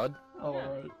sing it, bro. Oh,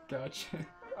 alright, gotcha.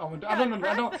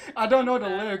 I don't know the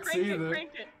lyrics either.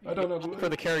 I don't know the lyrics. For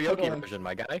the karaoke version,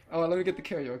 my guy. Oh, let me get the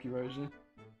karaoke version.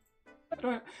 I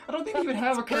don't think you even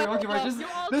have a karaoke version.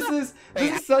 This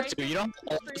is such. You know how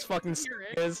old this fucking song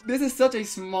is? This is such a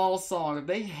small song. If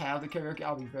they have the karaoke,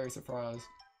 I'll be very surprised.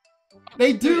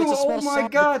 They do. It's a small Oh my song.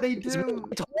 god, they It's do.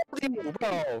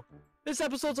 bro. This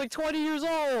episode's like 20 years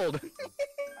old.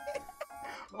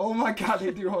 Oh my god,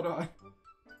 they do. Hold on.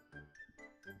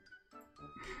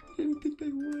 I didn't think they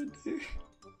would, dude.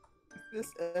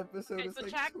 This episode Okay, is so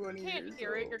like chat 20 can't years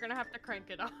hear it. old. You're gonna have to crank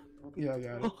it up. Yeah, I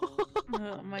got it.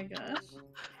 Oh my gosh.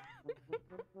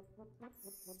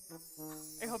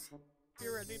 I hope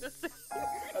you're ready to sing.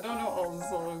 I don't know all the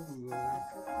songs though.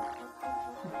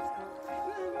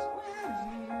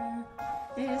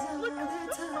 Is all the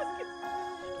time.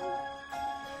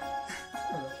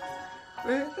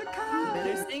 With the car.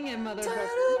 Better sing it, motherfucker.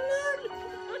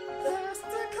 That's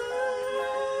the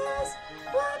cause.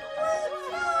 What will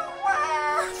you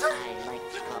wear?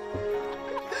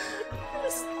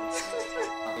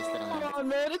 Come on,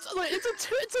 man. It's a I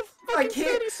fucking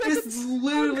can't. 30 seconds. It's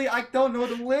literally. I don't know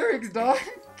the lyrics, dog.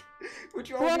 What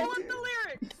you Roll want me up to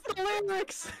the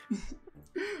lyrics.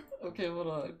 Okay, hold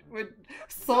on. With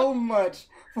so much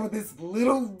for this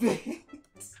little bit.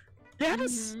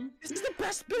 Yes! This is the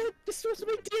best bit! This is supposed to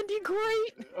make D&D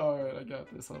great! Alright, I got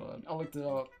this. Hold on. I looked it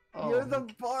up. Oh. You're the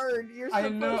bard. You're I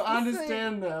supposed know, to I sing.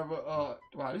 understand that, but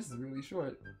wow, this is really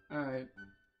short. Alright.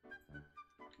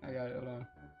 I got it, hold on.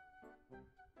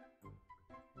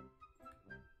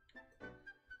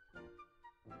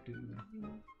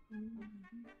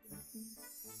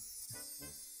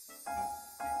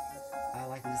 I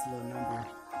like this little number.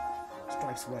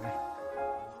 Striped sweater.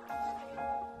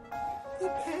 The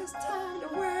best time to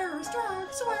wear a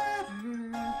striped sweater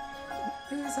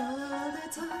is all the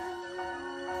time.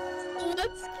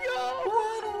 Let's go!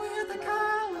 One with the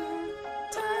collar,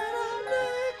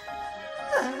 turtleneck,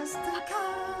 that's the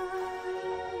kind.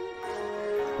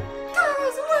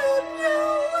 'Cause when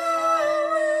you're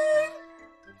wearing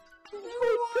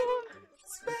one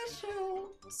special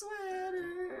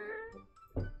sweater,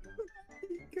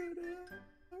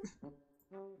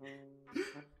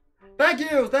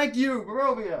 Thank you,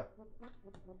 Barovia.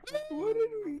 What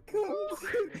did we come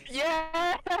to?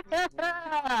 Yeah!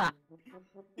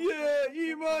 Yeah,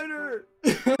 E minor.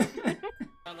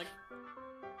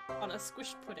 On a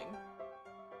squish pudding.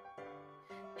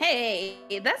 Hey,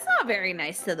 that's not very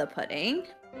nice to the pudding.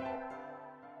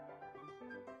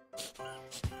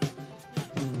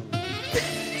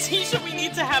 Tisha, we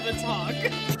need to have a talk. We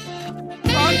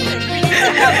need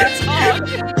to have a talk.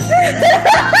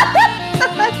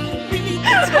 We need to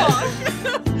talk.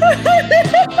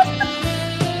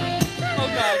 Oh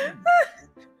god.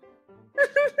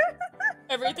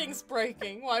 Everything's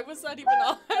breaking. Why was that even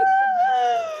on?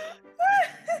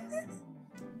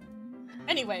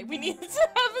 Anyway, we need to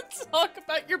have a talk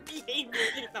about your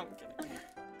behavior. No, I'm kidding.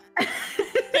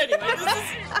 Anyway, this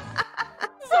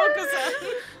is Okasan.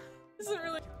 This isn't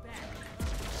really.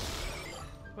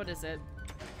 What is it?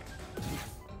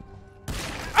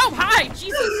 Oh, hi!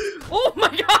 Jesus! Oh my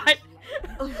god!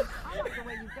 I like the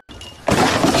way you go.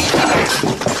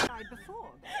 Died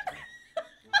before.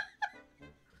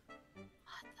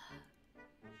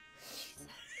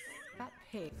 That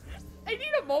pig. I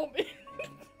need a moment.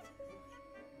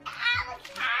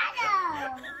 Avocado!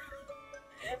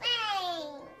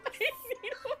 I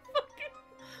need a fucking.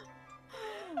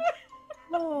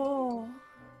 Oh.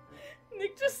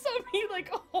 Nick just saw me like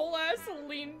a whole ass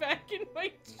lean back in my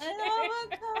chair.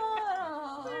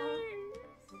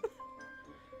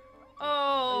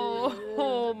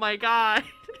 Oh my god.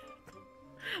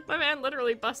 My man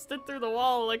literally busted through the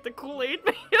wall like the Kool-Aid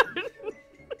man.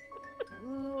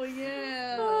 Oh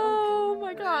yeah. Oh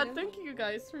my god, thank you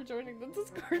guys for joining the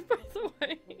Discord, by the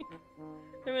way.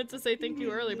 I meant to say thank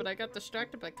you early, but I got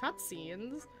distracted by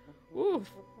cutscenes.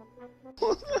 Oof.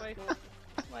 Wait.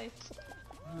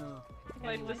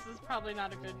 Like, this is probably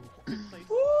not a good place.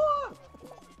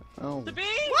 Oh. The bee?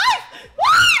 What?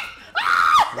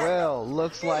 Well,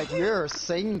 looks like you're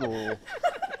single.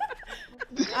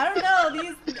 I don't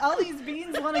know. All these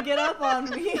beans want to get up on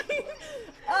me.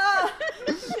 Ah,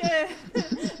 shit.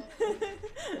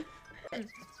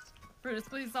 Brutus,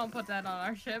 please don't put that on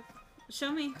our ship.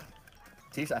 Show me.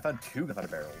 Tisha, I found 2 gunpowder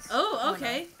barrels. Oh,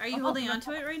 okay. Are you holding on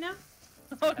to it right now?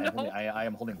 Oh no. I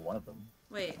am holding one of them.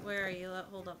 Wait, where are you?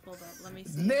 Hold up. Let me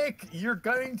see. Nick, you're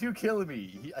going to kill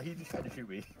me. He just tried to shoot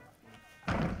me.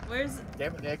 Where's?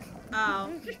 Damn it, Nick.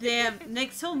 Oh, damn.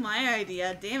 Nick stole my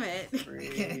idea. Damn it.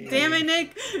 Damn it,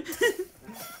 Nick.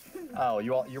 Oh,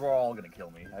 you were all gonna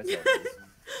kill me. I saw this.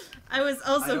 I was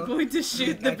also going to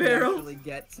shoot the barrel. Actually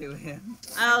get to him.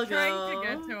 I'll trying go. to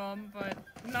get to him, but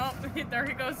no, there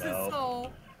he goes, his Nope.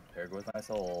 soul. There goes my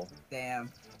soul.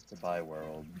 Damn. Goodbye,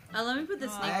 world. Let me put the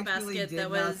snake basket that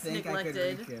was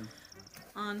neglected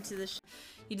onto the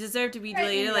You deserve to be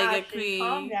deleted like a queen.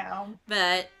 Calm down.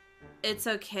 But it's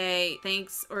okay.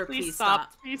 Thanks or please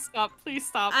stop. stop. Please stop. Please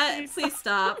stop. Please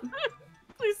stop.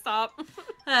 Please stop.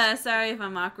 Sorry if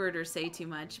I'm awkward or say too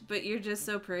much, but you're just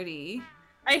so pretty.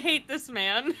 I hate this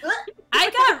man.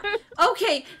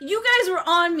 Okay, you guys were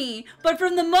on me, but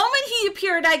from the moment he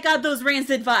appeared, I got those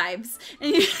rancid vibes.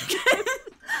 And you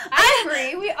I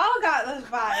agree. We all got those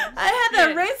vibes. I had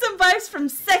the rancid vibes from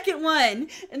second one,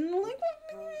 and I'm like,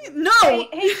 no.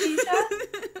 Hey, Tisha.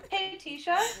 Hey,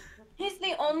 Tisha. He's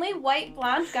the only white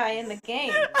blonde guy in the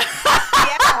game. Yeah.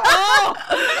 Oh,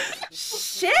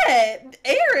 shit,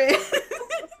 Aaron.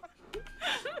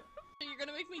 You're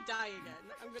gonna make me die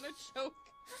again. I'm gonna choke.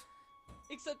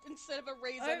 Except instead of a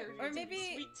raisin or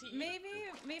maybe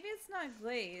it's not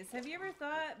glaze. Have you ever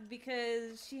thought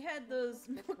because she had those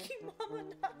Milky Mama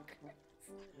knockers?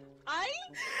 I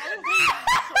hate you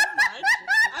so much.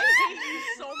 I hate you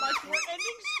so much. We're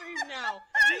ending stream now.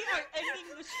 We are ending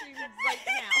the stream right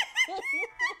now.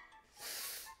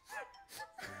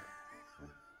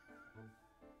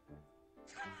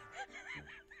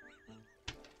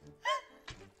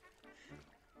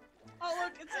 Oh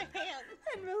look, it's a hand.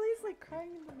 And Millie's like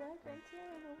crying in the background too.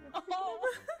 Oh.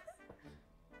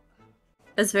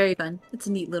 That's very fun. It's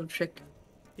a neat little trick.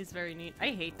 He's very neat. I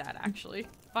hate that actually.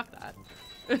 Fuck that.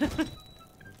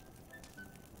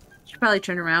 Should probably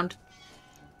turn around.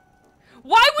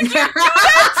 Why would you do that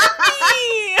to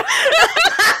me?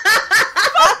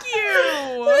 Fuck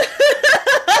you!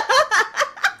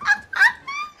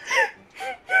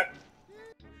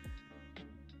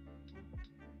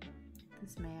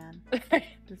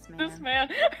 This man.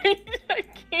 I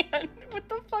can't with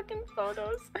the fucking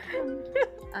photos.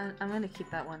 I'm gonna keep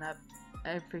that one up.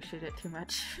 I appreciate it too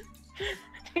much.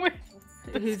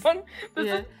 This is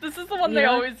the one they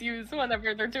always use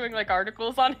whenever they're doing like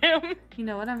articles on him. You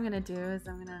know what I'm gonna do is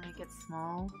I'm gonna make it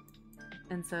small,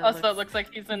 and so it looks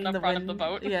like he's in the front of the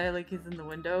boat. Yeah, like he's in the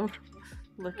window,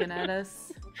 looking at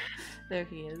us. There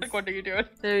he is. Like, what are you doing?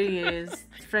 There he is.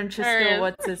 Francesco,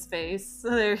 what's his face?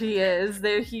 There he is.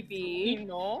 There he be. You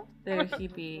know? There he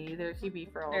be. There he be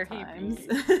for all there times.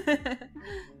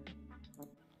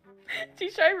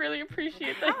 Tisha, I really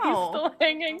appreciate that he's still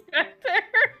hanging back there.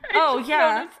 Oh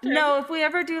yeah. No, if we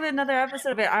ever do another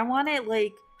episode of it, I want to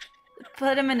like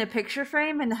put him in a picture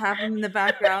frame and have him in the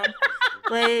background.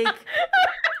 Like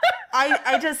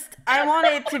I want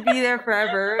it to be there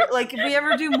forever. Like if we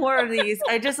ever do more of these,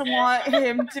 I just want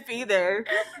him to be there.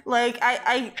 Like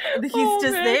he's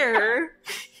just there.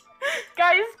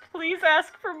 Guys, please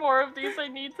ask for more of these. I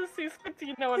need to see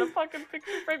Spatino in a fucking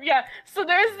picture frame. Yeah, so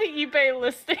there's the eBay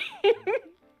listing.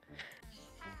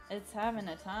 It's having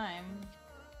a time.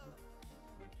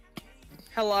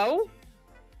 Hello?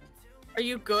 Are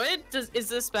you good? Is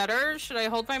this better? Should I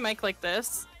hold my mic like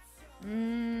this?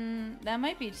 That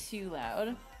might be too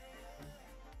loud.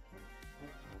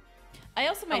 I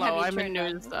also might have you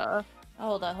turned down.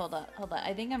 Hold on.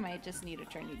 I think I might just need to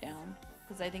turn you down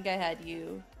because I think I had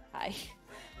you high.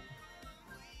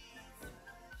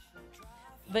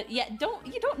 But yeah, you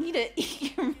don't need to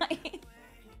eat your mic.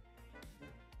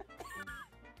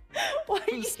 Why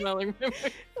are you smelling my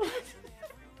mic?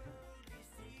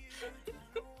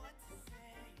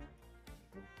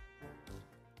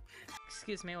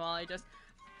 Excuse me while I just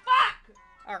fuck.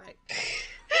 All right.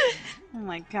 Oh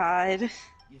my god.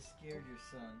 You scared your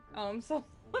son. Oh, I'm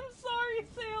sorry,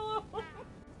 Salem.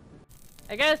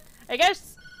 I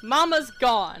guess Mama's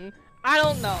gone. I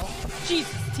don't know.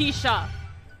 Jesus, Tisha.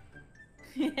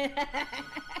 Don't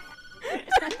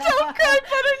cry,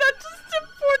 butternut. Just tip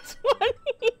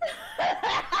 420.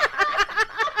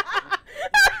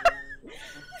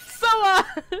 So,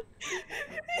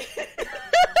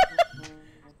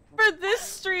 for this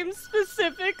stream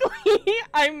specifically,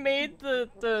 I made the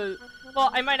well,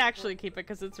 I might actually keep it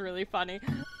because it's really funny.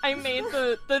 I made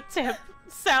the tip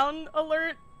sound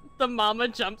alert the mama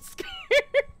jump scare.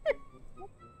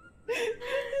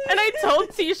 And I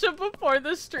told Tisha before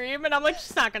the stream, and I'm like,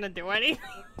 she's not gonna do anything.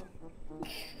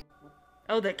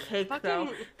 Oh, the cake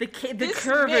though. The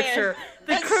curvature.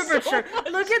 The curvature.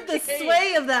 So look at the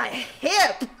sway of that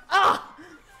hip. Oh.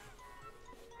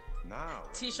 Now,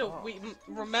 Tisha,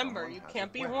 remember, you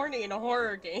can't be horny in a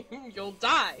horror game. You'll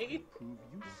die.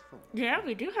 Yeah,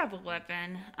 we do have a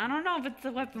weapon. I don't know if it's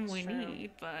the weapon we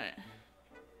need, but...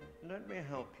 Let me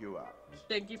help you out.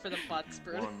 Thank you for the butts,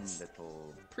 Bruce. One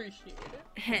little... Appreciate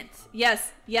it. Hint.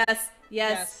 Yes. You're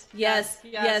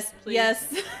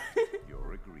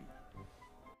agreed.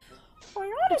 I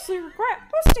honestly regret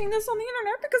posting this on the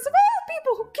internet because of all the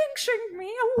people who kink-shamed me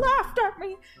and laughed at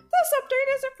me. This update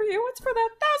isn't for you, it's for the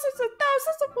thousands and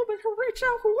thousands of women who reach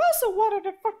out who also wanted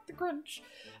to fuck the Grinch.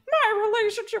 My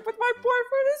relationship with my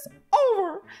boyfriend is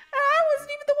over, and I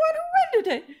wasn't even the one who ended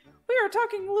it. We are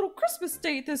talking a little Christmas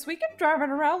date this weekend, driving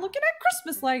around looking at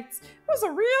Christmas lights. It was a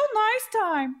real nice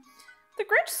time. The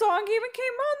Grinch song even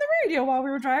came on the radio while we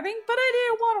were driving, but I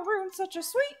didn't want to ruin such a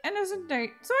sweet, innocent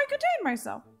date, so I contained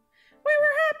myself. We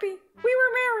were happy, we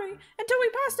were merry, until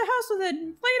we passed a house with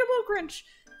an inflatable Grinch.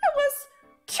 It was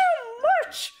too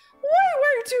much!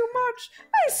 Way too much!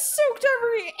 I soaked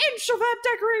every inch of that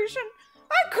decoration.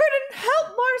 I couldn't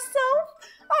help myself.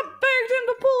 I begged him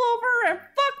to pull over and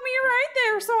fuck me right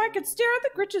there so I could stare at the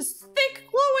Grinch's thick,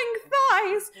 glowing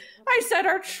thighs. I said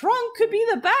our trunk could be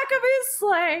the back of his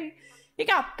sleigh. He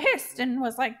got pissed and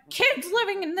was like, kids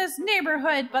living in this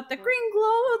neighborhood, but the green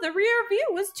glow of the rear view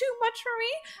was too much for me,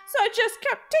 so I just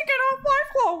kept taking off my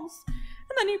clothes.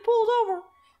 And then he pulled over.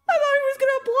 I thought he was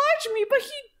gonna oblige me, but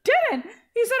he didn't.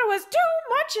 He said it was too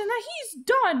much and that he's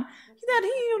done. That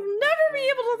he'll never be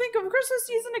able to think of Christmas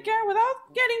season again without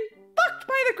getting fucked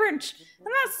by the Grinch. And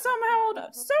that's somehow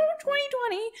so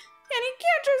 2020, and he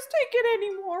can't just take it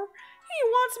anymore. He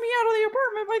wants me out of the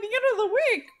apartment by the end of the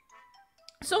week.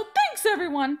 So thanks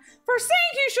everyone for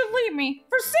saying he should leave me,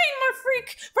 for saying I'm a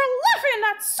freak, for laughing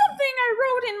at something I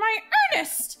wrote in my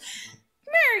earnest.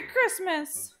 Merry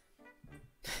Christmas.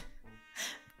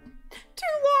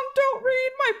 Too long, don't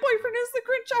read. My boyfriend is the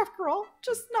Grinch after all.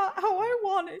 Just not how I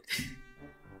wanted.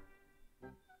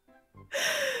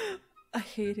 I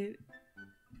hated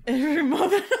every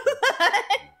moment of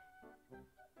that.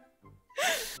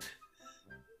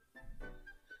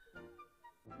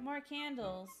 More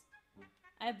candles.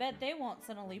 I bet they won't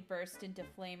suddenly burst into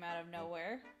flame out of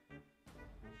nowhere.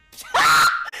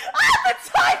 The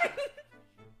timing!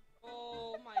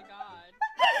 Oh my god.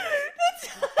 The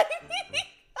timing!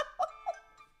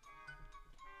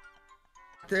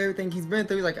 After everything he's been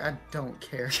through, he's like, I don't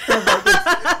care.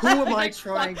 Who am I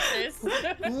trying?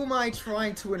 Who am I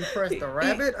trying to impress? The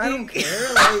rabbit? I don't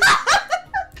care. Like,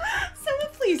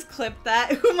 Someone please clip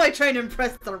that. Who am I trying to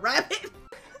impress? The rabbit?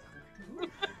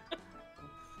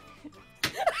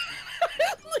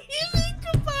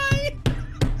 Goodbye.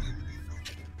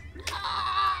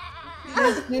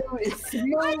 it's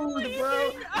smooth,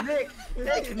 bro. Nick,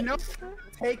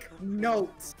 take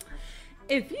notes.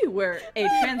 If you were a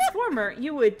transformer,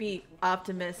 you would be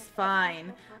Optimus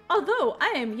Fine. Although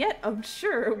I am yet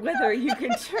unsure whether you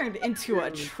can turn into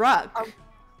a truck.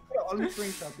 Let me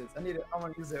screenshot this. I need it. I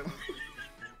want to use it.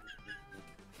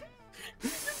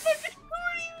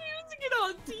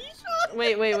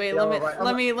 Wait. Let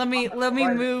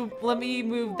me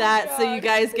move that so you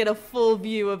guys get a full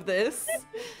view of this.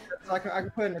 So I can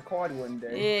put it in the card one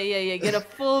day. Yeah. Get a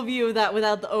full view of that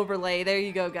without the overlay. There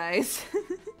you go, guys.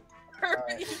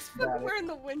 He's wearing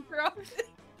the winter outfit.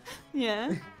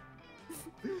 Yeah.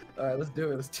 Alright, let's do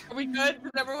it. Are we good?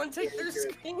 Did everyone take their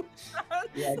screenshots?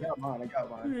 Yeah, I got mine.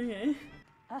 Okay.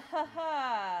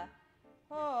 Ahaha.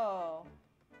 Oh.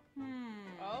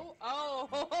 Oh, no.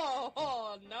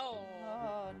 Oh, no.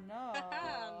 No.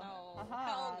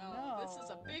 Hell no. This is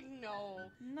a big no.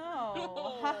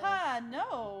 No. Haha,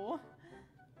 no.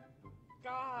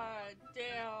 God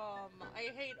damn. I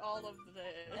hate all of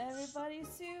this. Everybody's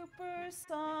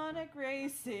supersonic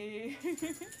racing.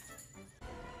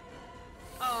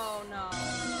 Oh no.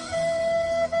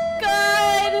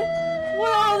 God!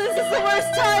 Whoa, this is the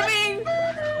worst timing!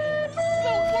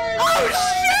 Oh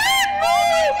shit! Oh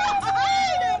my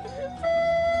god!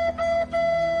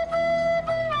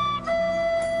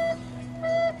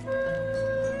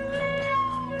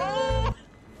 Oh.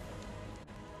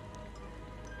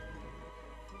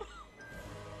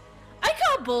 I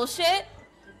call bullshit.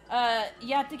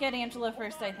 You have to get Angela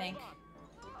first, I think.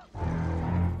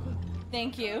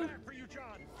 Thank you.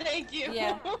 Thank you.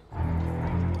 Yeah.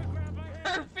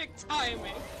 Perfect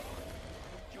timing.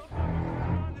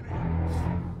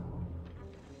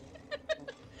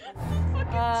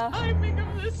 Timing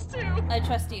of this too. I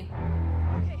trust you.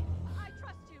 Okay, I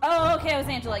trust you. Oh, okay, it was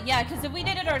Angela. Yeah, because if we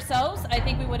did it ourselves, I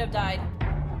think we would have died.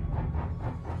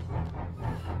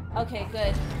 Okay,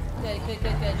 good. Good.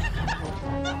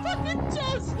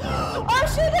 Just. Oh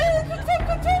shit!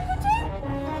 Good time.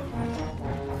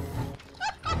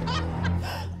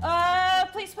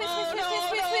 Please. Okay,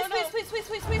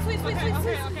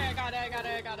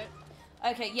 I got it.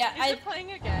 Okay, yeah, Is it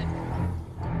playing again?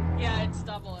 Yeah, it's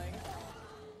doubling.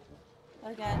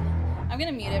 Again. I'm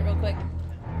gonna mute it real quick.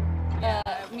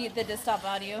 Mute the desktop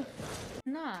audio.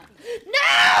 Nah.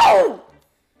 No!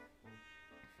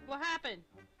 What happened?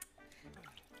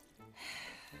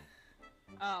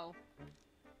 Oh.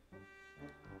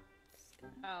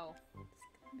 Oh.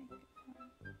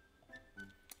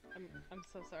 I'm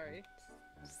so sorry.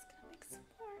 Just gonna make some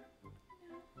more.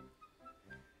 No.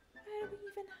 I don't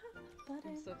even have that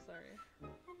button. I'm so sorry.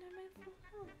 And I'm at full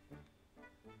health.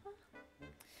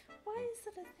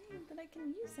 it a thing that I can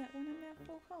use that when I'm at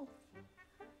full health?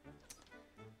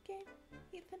 Okay,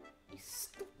 Ethan, you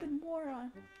stupid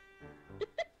moron.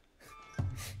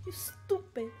 You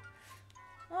stupid.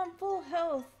 I'm full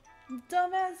health.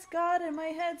 Dumbass god in my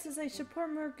head says I should pour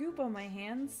more goop on my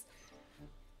hands.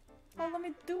 Oh, let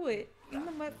me do it. Even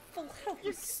though I'm at full health,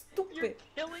 you stupid. You're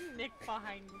killing Nick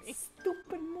behind me.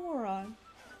 Stupid moron.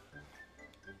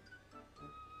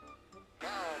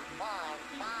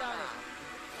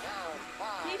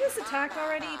 Can you just attack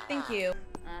already? Thank you.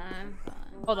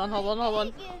 Hold on.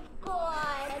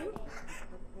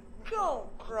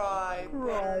 Don't cry,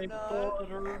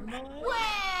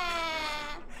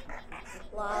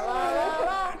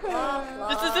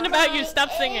 This isn't about you.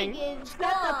 Stop singing. Shut the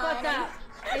fuck up.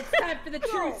 It's time for the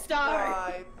true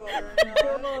star.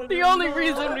 The only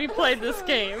reason we played this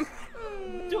game.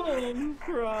 Don't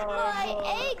cry. My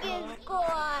egg is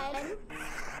gone.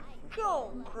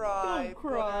 Don't cry. Don't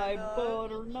cry,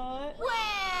 butternut.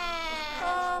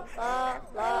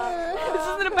 This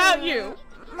isn't about you.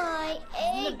 My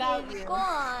egg is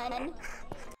gone.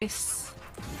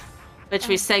 Which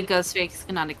we said Ghostface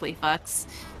canonically fucks.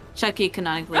 Chucky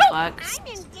canonically fucks. I'm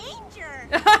in danger.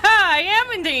 I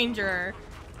am in danger.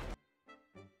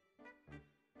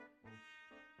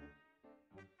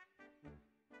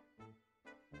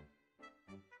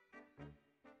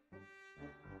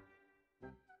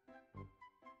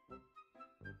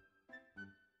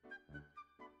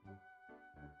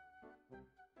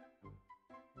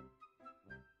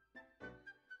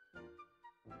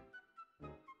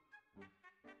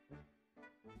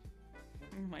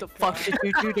 Oh the fuck did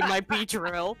you do to my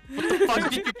B-drill? What the fuck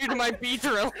did you do to my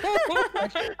B-drill?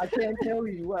 I can't tell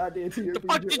you what I did to your What the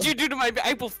fuck did you do to my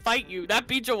I will fight you. That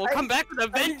B-drill will come back with a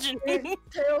vengeance. I can't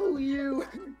tell you.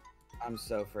 I'm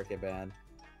so freaking bad.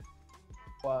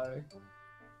 Why?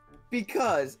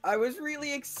 Because I was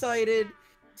really excited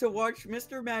to watch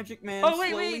Mr. Magic Man. Oh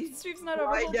wait, slowly stream's not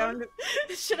over. slide Hold down on.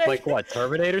 Should I? Like what,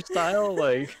 Terminator style?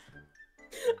 Like...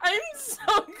 I'm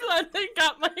so glad they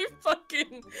got my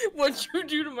fucking what you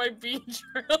do to my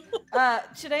B-drill.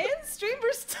 Should I end stream?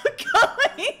 We're still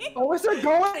going. Oh, it's a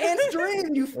going in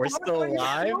stream. You. We're still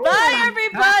live. Bye,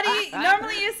 everybody.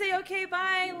 Normally you say okay,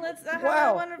 bye. Let's have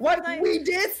a wonderful night. We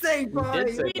did say bye. We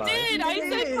did say We bye. did. I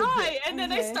said bye, and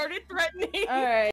then I Okay. started threatening. All right.